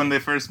Wiseau when they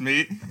first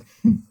meet.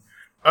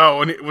 Oh,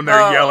 when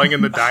they're yelling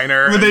in the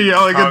diner. When they're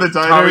yelling in the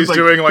diner, Tommy's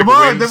doing like come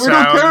on, wind we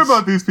don't care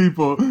about these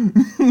people.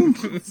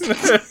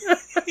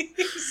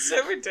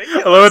 So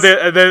ridiculous. I love it.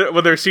 And then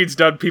when their scene's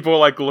done, people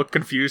like look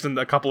confused, and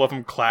a couple of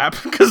them clap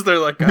because they're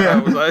like,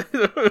 "Was I?"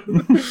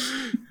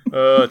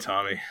 Oh,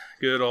 Tommy,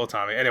 good old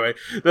Tommy. Anyway,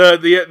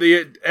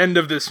 the end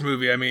of this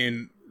movie. I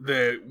mean,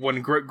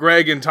 when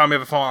Greg and Tommy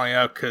have a falling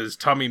out because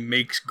Tommy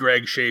makes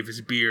Greg shave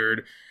his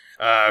beard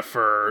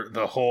for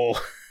the whole.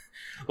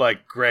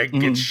 Like, Greg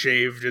gets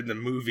shaved in the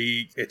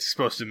movie. It's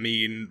supposed to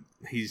mean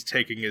he's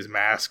taking his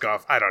mask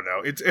off. I don't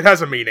know. It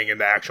has a meaning in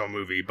the actual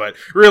movie, but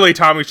really,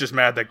 Tommy's just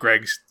mad that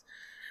Greg's...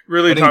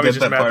 Really, Tommy's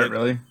just mad that...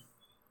 Really?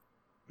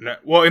 No,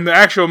 well, in the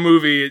actual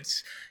movie,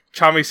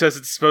 Tommy says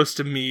it's supposed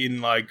to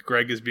mean, like,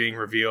 Greg is being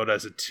revealed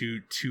as a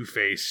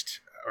two-faced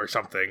or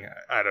something.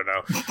 I don't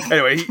know.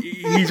 Anyway,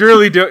 he's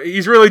really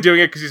doing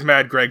it because he's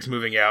mad Greg's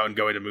moving out and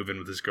going to move in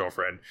with his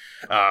girlfriend.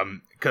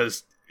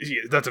 Because...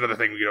 that's another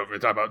thing we don't really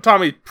talk about.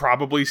 Tommy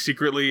probably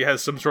secretly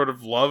has some sort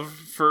of love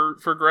for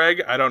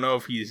Greg. I don't know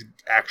if he's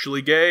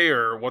actually gay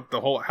or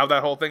how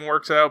that whole thing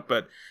works out,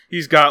 but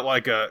he's got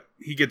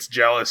he gets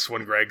jealous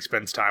when Greg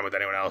spends time with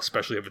anyone else,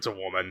 especially if it's a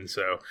woman.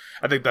 So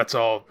I think that's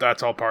all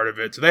part of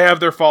it. So they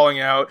have their falling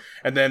out,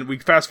 and then we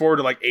fast forward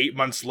to like 8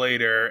 months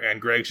later, and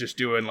Greg's just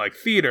doing like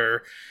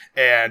theater,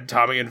 and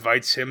Tommy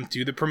invites him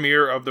to the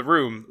premiere of The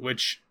Room,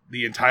 which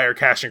the entire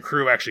cast and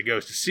crew actually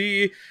goes to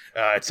see.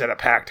 It's at a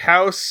packed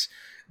house.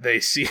 They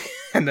see,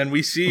 and then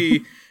we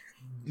see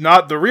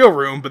not the real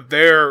room, but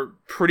their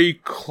pretty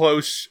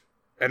close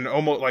and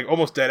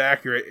almost dead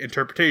accurate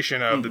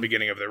interpretation of the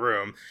beginning of The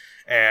Room.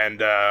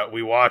 And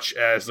we watch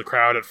as the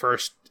crowd at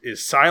first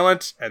is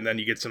silent, and then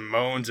you get some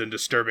moans and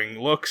disturbing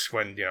looks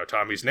when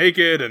Tommy's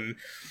naked, and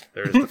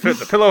there's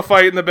the pillow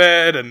fight in the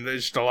bed, and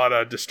there's just a lot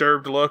of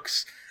disturbed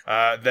looks.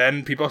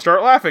 then people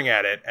start laughing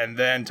at it, and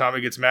then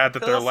Tommy gets mad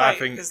that Pillow they're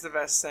laughing. Fight is the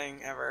best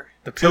thing ever.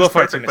 The pillow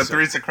fight's perfect, but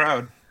three's a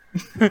crowd.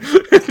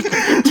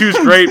 Two's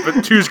great,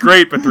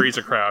 but three's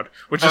a crowd,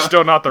 which is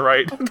still not the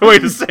way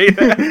to say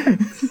that.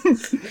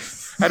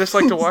 I just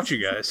like to watch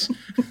you guys.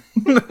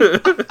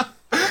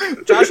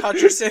 Josh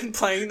Hutcherson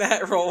playing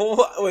that role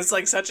was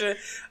like such a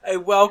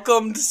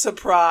welcomed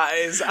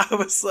surprise. I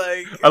was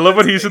like, I love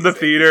when he's in the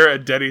theater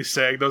and Denny's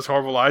saying those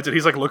horrible lines, and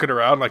he's like looking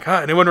around like,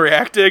 anyone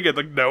reacting? And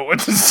like, no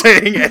one's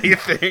saying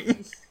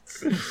anything.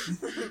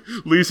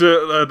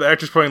 Lisa, the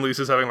actress playing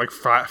Lisa's having like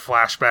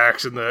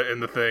flashbacks in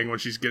the thing when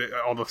she's getting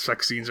all the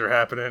sex scenes are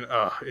happening.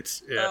 Oh,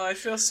 I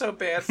feel so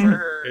bad for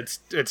her.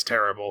 It's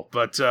terrible.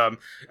 But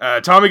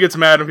Tommy gets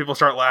mad when people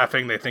start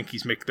laughing. They think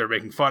they're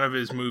making fun of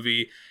his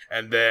movie.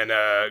 And then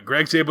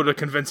Greg's able to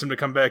convince him to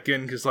come back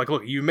in because, like,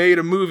 look, you made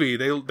a movie.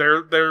 They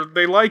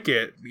like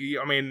it.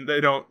 I mean, they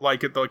don't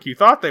like it like you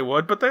thought they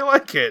would, but they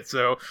like it.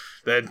 So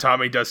then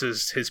Tommy does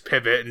his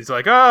pivot, and he's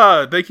like,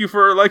 thank you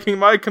for liking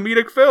my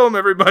comedic film,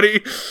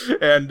 everybody.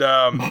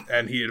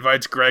 And he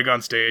invites Greg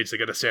on stage. They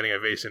get a standing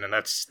ovation, and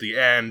that's the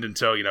end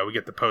until we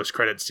get the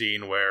post-credit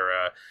scene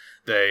where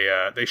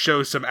they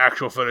show some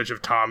actual footage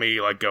of Tommy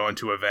like going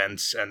to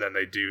events, and then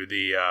they do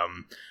the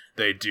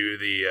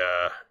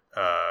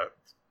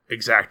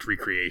exact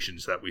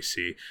recreations that we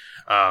see.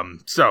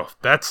 So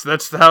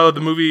that's how the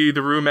movie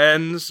The Room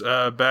ends.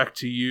 Back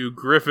to you,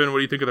 Griffin. What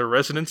do you think of the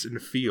resonance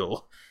and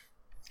feel?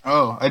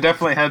 Oh, I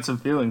definitely had some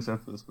feelings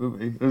after this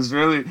movie. It was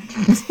really...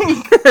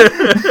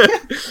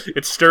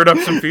 It stirred up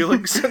some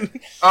feelings?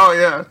 Oh,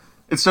 yeah.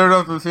 It stirred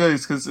up some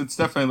feelings because it's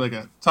definitely like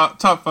a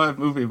top 5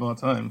 movie of all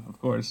time, of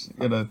course.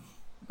 The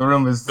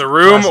Room is... The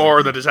Room classic.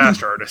 or The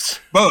Disaster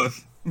Artist?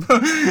 Both.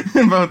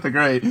 Both are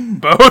great.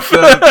 Both?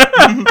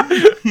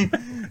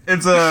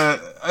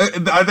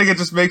 I think it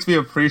just makes me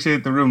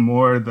appreciate The Room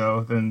more,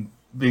 though, than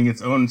being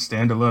its own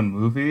standalone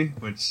movie,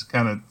 which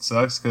kind of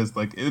sucks, because,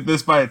 like,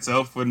 this by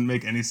itself wouldn't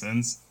make any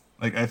sense.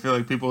 Like, I feel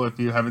like people, if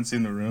you haven't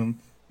seen The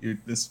Room, it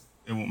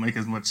won't make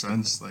as much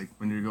sense, like,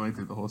 when you're going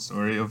through the whole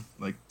story of,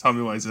 like,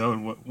 Tommy Wiseau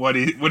and what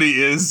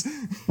he is.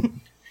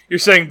 You're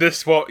saying to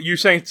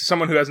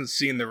someone who hasn't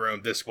seen The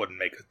Room, this wouldn't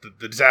make it.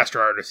 The Disaster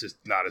Artist is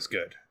not as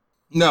good.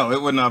 No,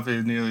 it would not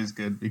be nearly as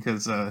good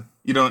because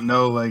you don't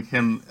know like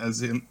him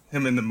as him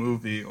in the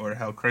movie or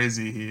how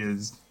crazy he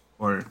is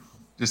or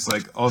just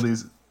like all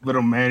these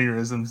little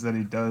mannerisms that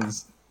he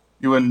does.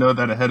 You wouldn't know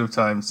that ahead of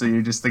time, so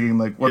you're just thinking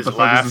like, what His the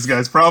laugh. fuck is this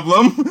guy's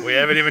problem? We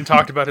haven't even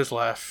talked about his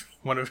laugh.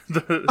 One of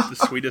the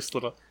sweetest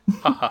little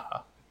ha ha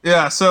ha.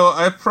 Yeah, so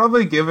I'd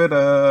probably give it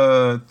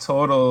a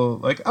total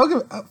like I'll give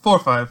it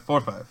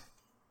 4.5.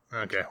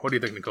 Okay, what do you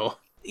think, Nicole?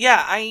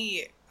 Yeah,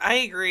 I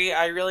agree.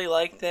 I really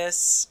like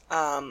this.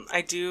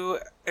 I do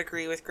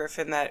agree with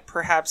Griffin that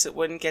perhaps it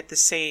wouldn't get the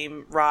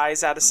same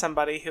rise out of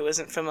somebody who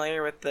isn't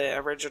familiar with the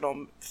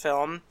original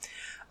film.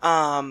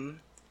 And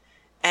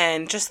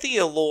just the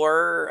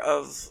allure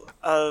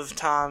of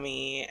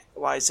Tommy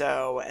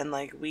Wiseau, and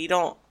like we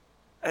don't,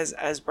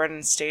 as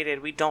Brendan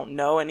stated, we don't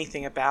know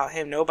anything about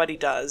him. Nobody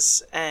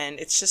does, and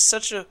it's just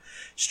such a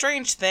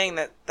strange thing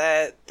that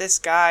this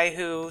guy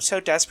who so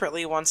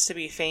desperately wants to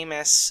be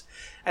famous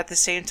at the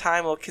same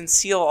time will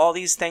conceal all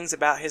these things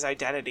about his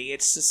identity.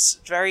 It's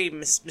just very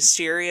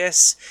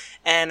mysterious,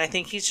 and I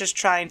think he's just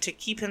trying to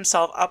keep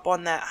himself up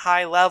on that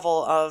high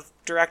level of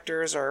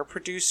directors or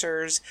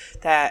producers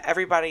that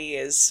everybody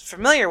is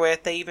familiar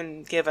with. They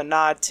even give a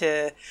nod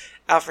to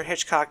Alfred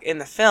Hitchcock in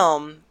the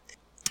film.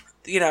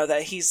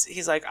 That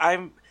he's like,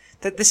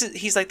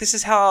 this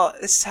is how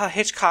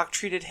Hitchcock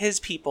treated his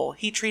people.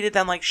 He treated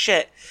them like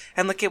shit.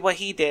 And look at what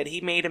he did.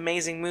 He made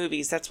amazing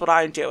movies. That's what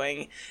I'm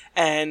doing.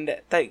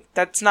 And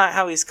that's not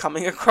how he's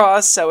coming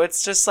across. So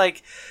it's just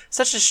like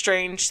such a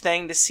strange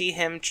thing to see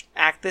him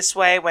act this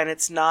way when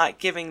it's not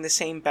giving the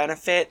same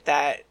benefit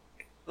that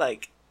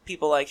like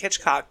people like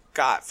Hitchcock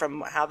got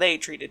from how they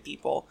treated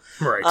people.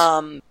 Right.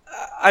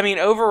 I mean,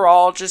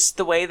 overall, just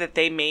the way that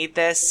they made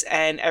this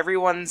and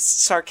everyone's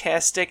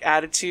sarcastic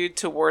attitude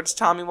towards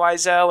Tommy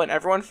Wiseau, and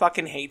everyone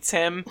fucking hates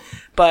him,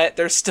 but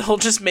they're still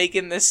just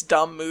making this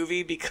dumb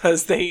movie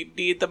because they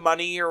need the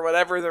money or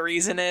whatever the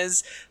reason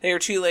is. They are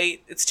too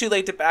late. It's too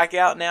late to back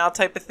out now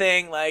type of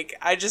thing. Like,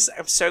 I'm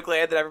so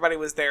glad that everybody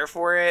was there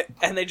for it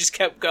and they just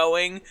kept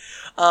going.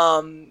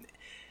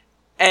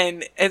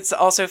 And it's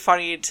also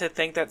funny to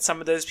think that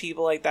some of those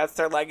people, like, that's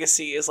their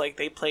legacy, is, like,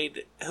 they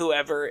played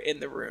whoever in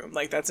The Room.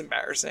 Like, that's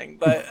embarrassing.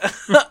 But,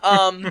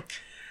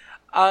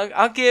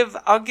 I'll give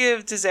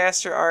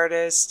Disaster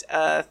Artist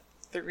a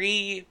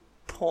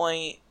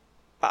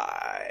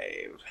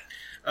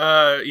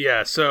 3.5.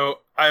 Yeah,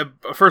 so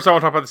first I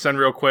want to talk about this end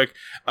real quick.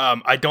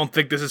 I don't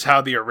think this is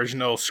how the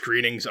original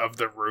screenings of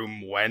The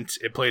Room went.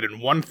 It played in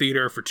one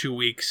theater for 2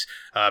 weeks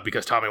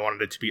because Tommy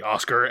wanted it to be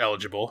Oscar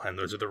eligible, and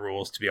those are the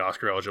rules to be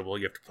Oscar eligible.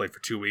 You have to play for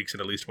 2 weeks in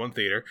at least one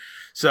theater.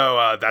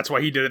 So that's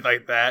why he did it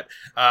like that.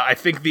 I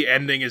think the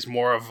ending is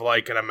more of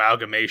like an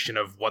amalgamation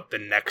of what the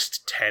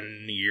next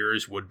 10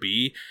 years would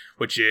be,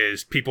 which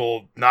is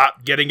people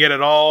not getting it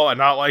at all and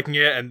not liking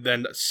it, and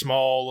then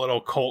small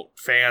little cult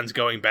fans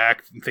going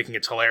back and thinking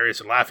it's hilarious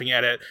and laughing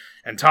at it.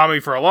 And Tommy,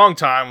 for a long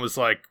time, was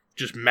like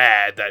just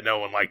mad that no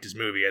one liked his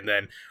movie, and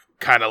then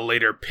kind of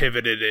later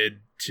pivoted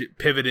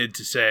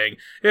to saying,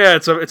 yeah,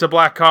 it's a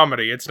black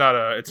comedy. It's not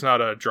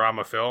a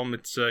drama film.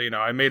 It's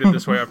I made it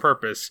this way on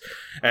purpose.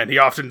 And he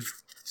often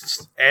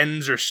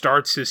ends or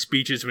starts his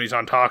speeches when he's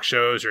on talk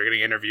shows or getting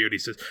interviewed. He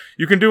says,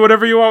 you can do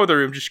whatever you want with The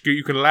Room. Just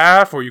you can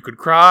laugh, or you could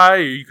cry,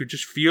 or you could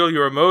just feel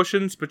your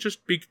emotions, but just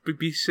be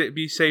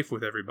safe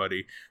with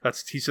everybody.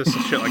 He says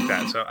shit like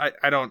that. So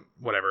I don't,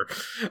 whatever.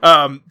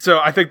 So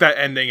I think that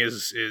ending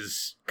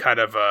is kind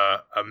of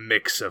a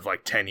mix of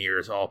like 10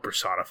 years all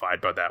personified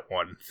by that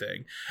one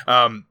thing.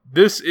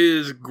 This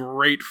is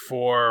great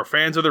for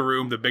fans of The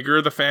Room. The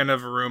bigger the fan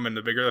of The Room and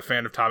the bigger the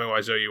fan of Tommy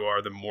Wiseau you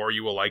are, the more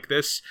you will like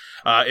this.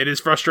 It is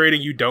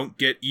frustrating you don't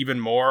get even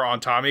more on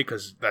Tommy,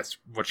 because that's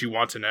what you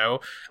want to know.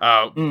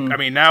 I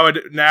mean,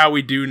 now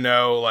we do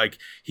know, like,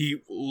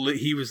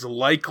 he was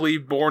likely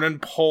born in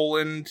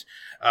Poland.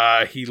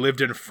 He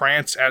lived in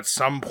France at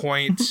some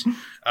point.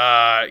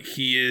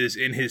 He is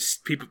in his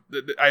people.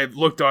 I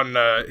looked on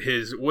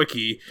his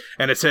wiki,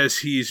 and it says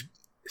he's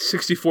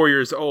 64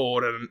 years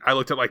old, and I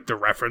looked at like the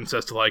reference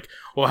as to like,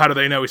 well, how do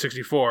they know he's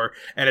 64?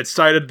 And it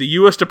cited the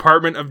U.S.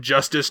 Department of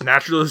Justice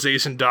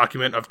naturalization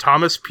document of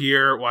Thomas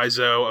Pierre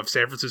Wiseau of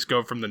San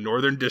Francisco from the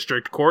Northern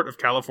District Court of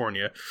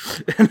California.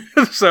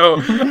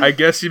 So I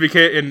guess he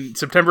became, in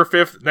September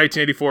 5th,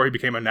 1984, he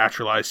became a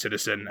naturalized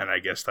citizen, and I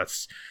guess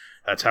that's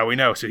how we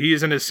know. So he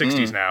is in his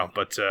 60s now,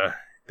 but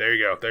there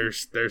you go.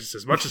 There's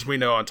as much as we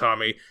know on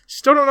Tommy.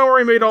 Still don't know where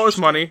he made all his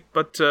money,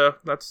 but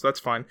that's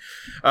fine.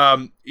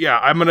 Yeah,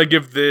 I'm gonna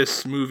give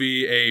this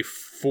movie a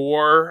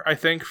 4, I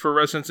think, for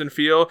resonance and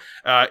feel.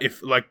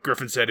 If, like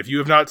Griffin said, if you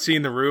have not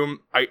seen The Room,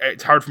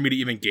 it's hard for me to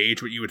even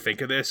gauge what you would think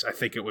of this. I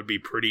think it would be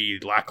pretty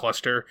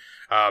lackluster.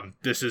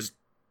 This is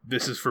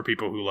for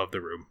people who love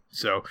The Room.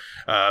 So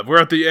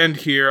we're at the end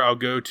here. I'll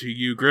go to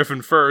you,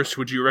 Griffin, first.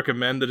 Would you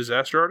recommend The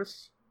Disaster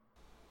Artist?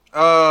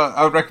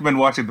 I would recommend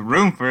watching The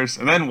Room first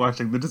and then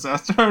watching The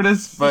Disaster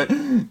Artist, but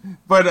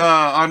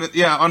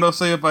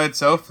honestly, by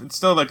itself, it's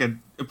still like a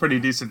pretty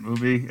decent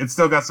movie. It's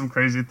still got some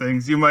crazy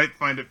things. You might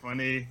find it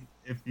funny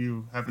if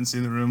you haven't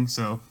seen The Room,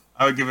 so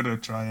I would give it a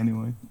try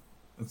anyway.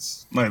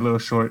 That's my little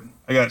short.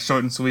 I got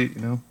short and sweet,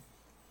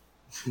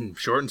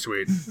 Short and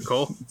sweet.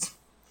 Cool.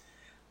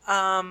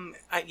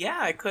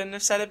 I couldn't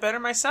have said it better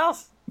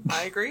myself.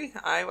 I agree.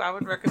 I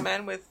would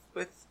recommend with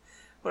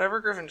whatever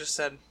Griffin just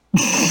said.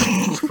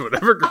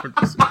 Whatever Griffin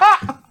just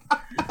said.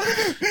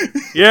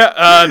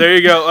 Yeah, there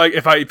you go. Like,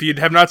 if you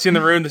have not seen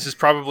The Room, this is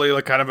probably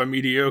like kind of a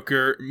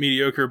mediocre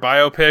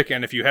biopic,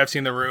 and if you have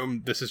seen The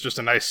Room, this is just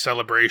a nice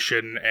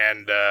celebration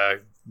and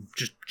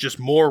just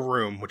more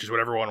Room, which is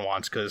what everyone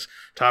wants, because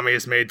Tommy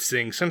has made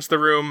things since The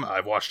Room.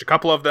 I've watched a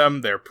couple of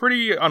them. They're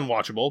pretty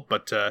unwatchable,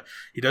 but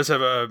he does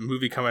have a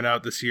movie coming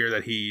out this year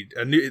that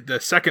the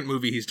second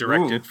movie he's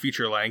directed,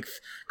 feature length,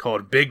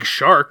 called Big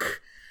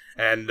Shark.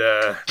 And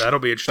that'll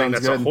be interesting.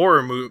 That's a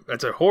horror movie.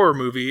 That's a horror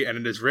movie, and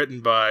it is written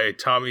by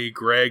Tommy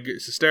Greg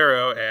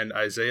Sestero and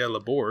Isaiah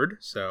Laborde.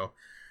 So,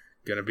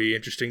 gonna be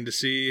interesting to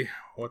see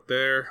what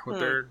their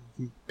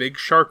Big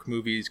Shark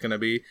movie is gonna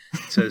be.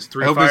 It says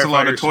 3 firefighters. I hope there's a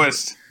lot of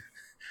twists.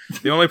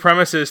 The only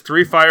premise is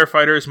 3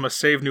 firefighters must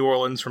save New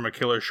Orleans from a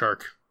killer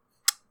shark.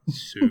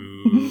 So,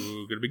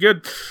 gonna be good.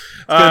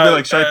 It's gonna be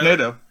like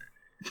Sharknado.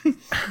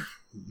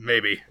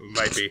 Maybe.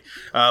 Might be.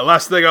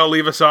 Last thing I'll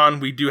leave us on,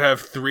 we do have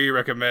 3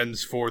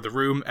 recommends for The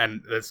Room,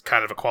 and that's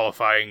kind of a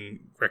qualifying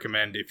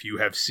recommend if you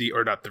have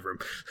or not The Room,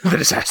 The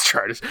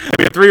Disaster Artist.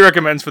 We have 3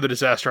 recommends for The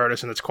Disaster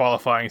Artist, and it's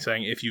qualifying,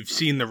 saying if you've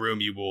seen The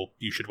Room,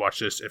 you should watch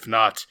this. If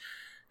not,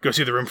 go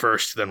see The Room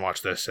first, then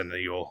watch this, and then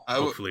you'll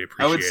hopefully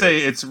appreciate it. I would say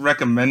it's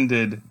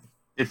recommended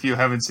if you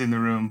haven't seen The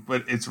Room,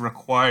 but it's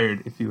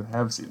required if you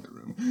have seen The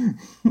Room.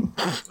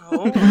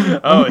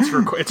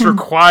 It's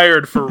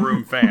required for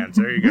Room fans.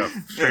 There you go,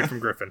 straight from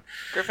Griffin.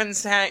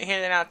 Griffin's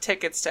handing out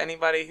tickets to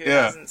anybody who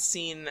hasn't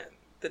seen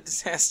The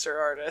Disaster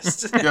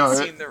Artist and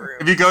seen The Room.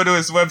 If you go to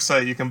his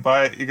website, you can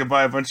buy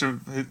a bunch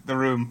of The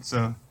Room,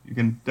 so you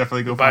can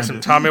definitely go buy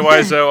some Tommy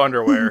Wiseau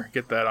underwear.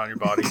 Get that on your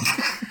body.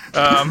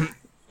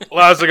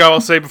 Last thing I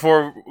will say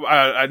before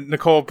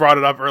Nicole brought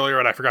it up earlier,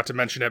 and I forgot to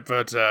mention it,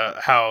 but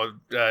how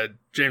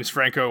James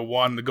Franco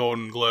won the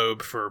Golden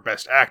Globe for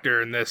Best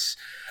Actor in this.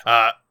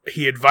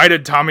 he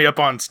invited Tommy up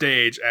on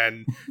stage,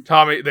 and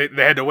Tommy they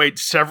had to wait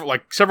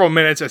several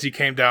minutes as he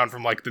came down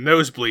from like the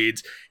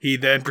nosebleeds. He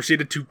then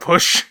proceeded to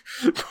push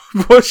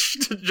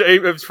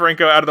James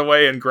Franco out of the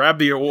way and grab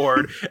the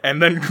award,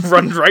 and then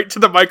run right to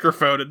the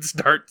microphone and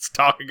starts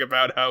talking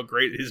about how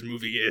great his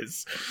movie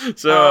is.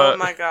 So, oh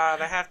my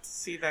god, I have to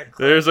see that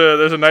clip. There's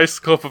a nice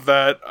clip of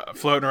that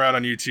floating around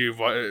on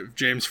YouTube.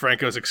 James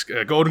Franco's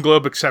Golden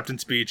Globe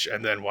acceptance speech,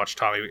 and then watch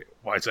Tommy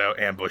Wiseau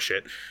ambush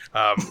it.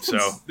 So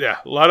yeah,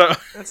 a lot of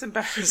that's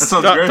embarrassing. That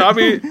sounds great.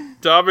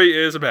 Tommy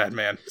is a bad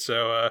man.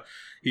 So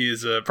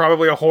he's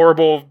probably a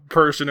horrible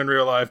person in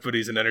real life, but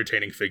he's an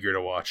entertaining figure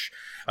to watch.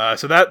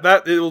 So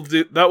that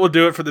will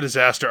do it for The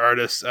Disaster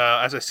Artist.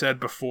 As I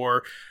said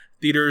before,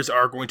 theaters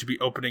are going to be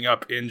opening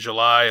up in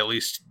July, at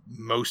least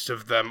most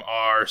of them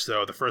are.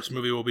 So the first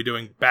movie we'll be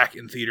doing back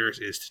in theaters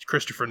is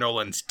Christopher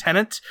Nolan's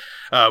Tenet.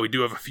 We do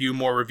have a few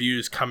more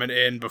reviews coming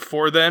in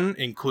before then,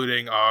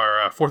 including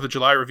our 4th of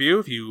July review.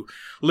 If you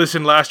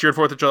listened last year at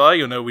 4th of July,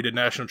 you'll know we did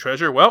National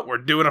Treasure. Well, we're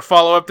doing a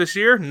follow-up this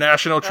year,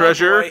 National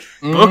Treasure,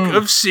 Book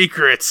of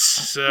Secrets.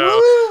 So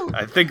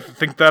I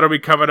think that'll be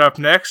coming up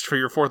next for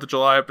your 4th of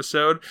July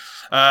episode.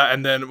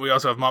 And then we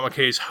also have Mama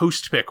K's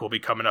host pick will be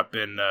coming up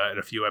in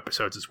a few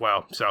episodes as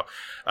well. So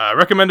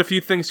recommend a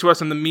few things to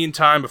us in the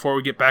meantime before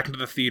we get back into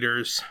the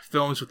theaters.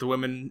 Films with the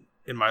Women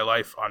in My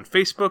Life on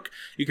Facebook.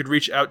 You could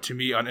reach out to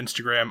me on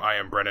Instagram. I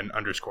am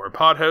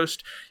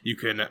Brennan_podhost. You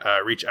can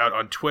reach out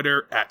on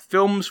Twitter at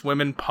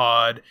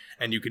FilmsWomenPod,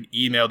 and you can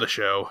email the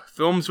show,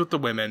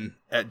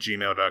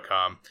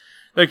 filmswiththewomen@gmail.com.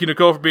 Thank you,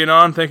 Nicole, for being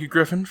on. Thank you,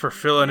 Griffin, for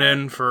filling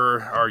in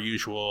for our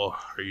usual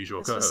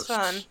co-host. This was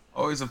fun.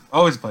 Always a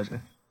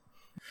pleasure.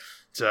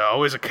 It's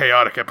always a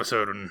chaotic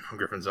episode when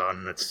Griffin's on,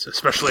 and it's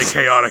especially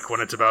chaotic when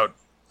it's about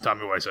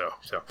Tommy Wiseau.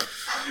 So,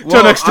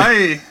 well, next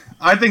time.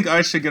 I think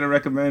I should get a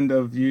recommend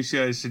of you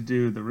guys should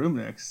do The Room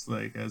next,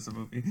 like as a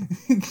movie,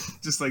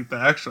 just like the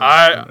actual.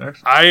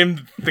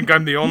 think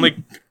I'm the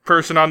only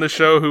person on the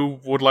show who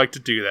would like to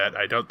do that.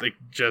 I don't think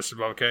Jess and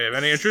okay have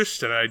any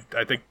interest, and I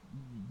think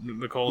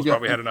Nicole's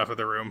probably had enough of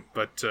The Room,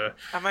 but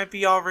I might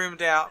be all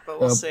roomed out, but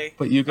we'll see.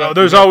 But you got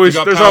there's always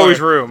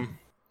room.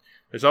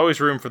 There's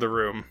always room for the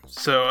room.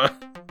 So,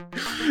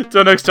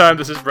 until next time,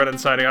 this is Brennan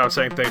signing off,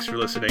 saying thanks for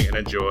listening and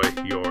enjoy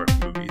your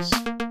movies.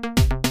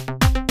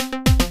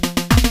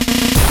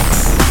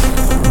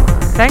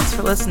 Thanks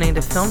for listening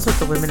to Films with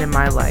the Women in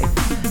My Life.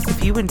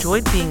 If you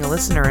enjoyed being a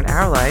listener in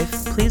our life,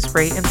 please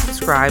rate and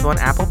subscribe on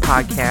Apple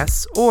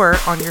Podcasts or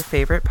on your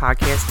favorite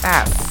podcast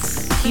app.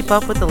 Keep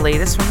up with the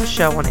latest from the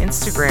show on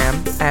Instagram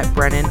at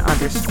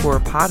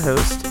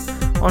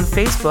Brennan_podhost, on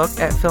Facebook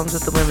at Films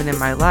with the Women in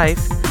My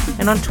Life,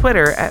 and on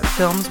Twitter at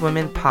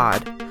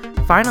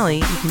FilmsWomenPod. Finally,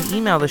 you can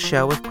email the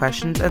show with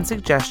questions and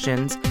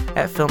suggestions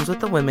at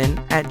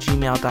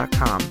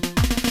filmswiththewomen@gmail.com.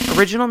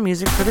 Original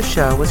music for the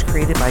show was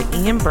created by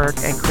Ian Burke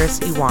and Chris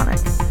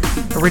Iwanek.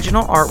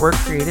 Original artwork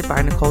created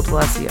by Nicole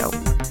D'Alessio.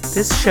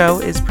 This show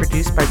is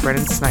produced by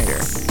Brennan Snyder.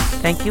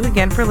 Thank you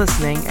again for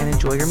listening and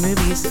enjoy your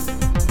movies.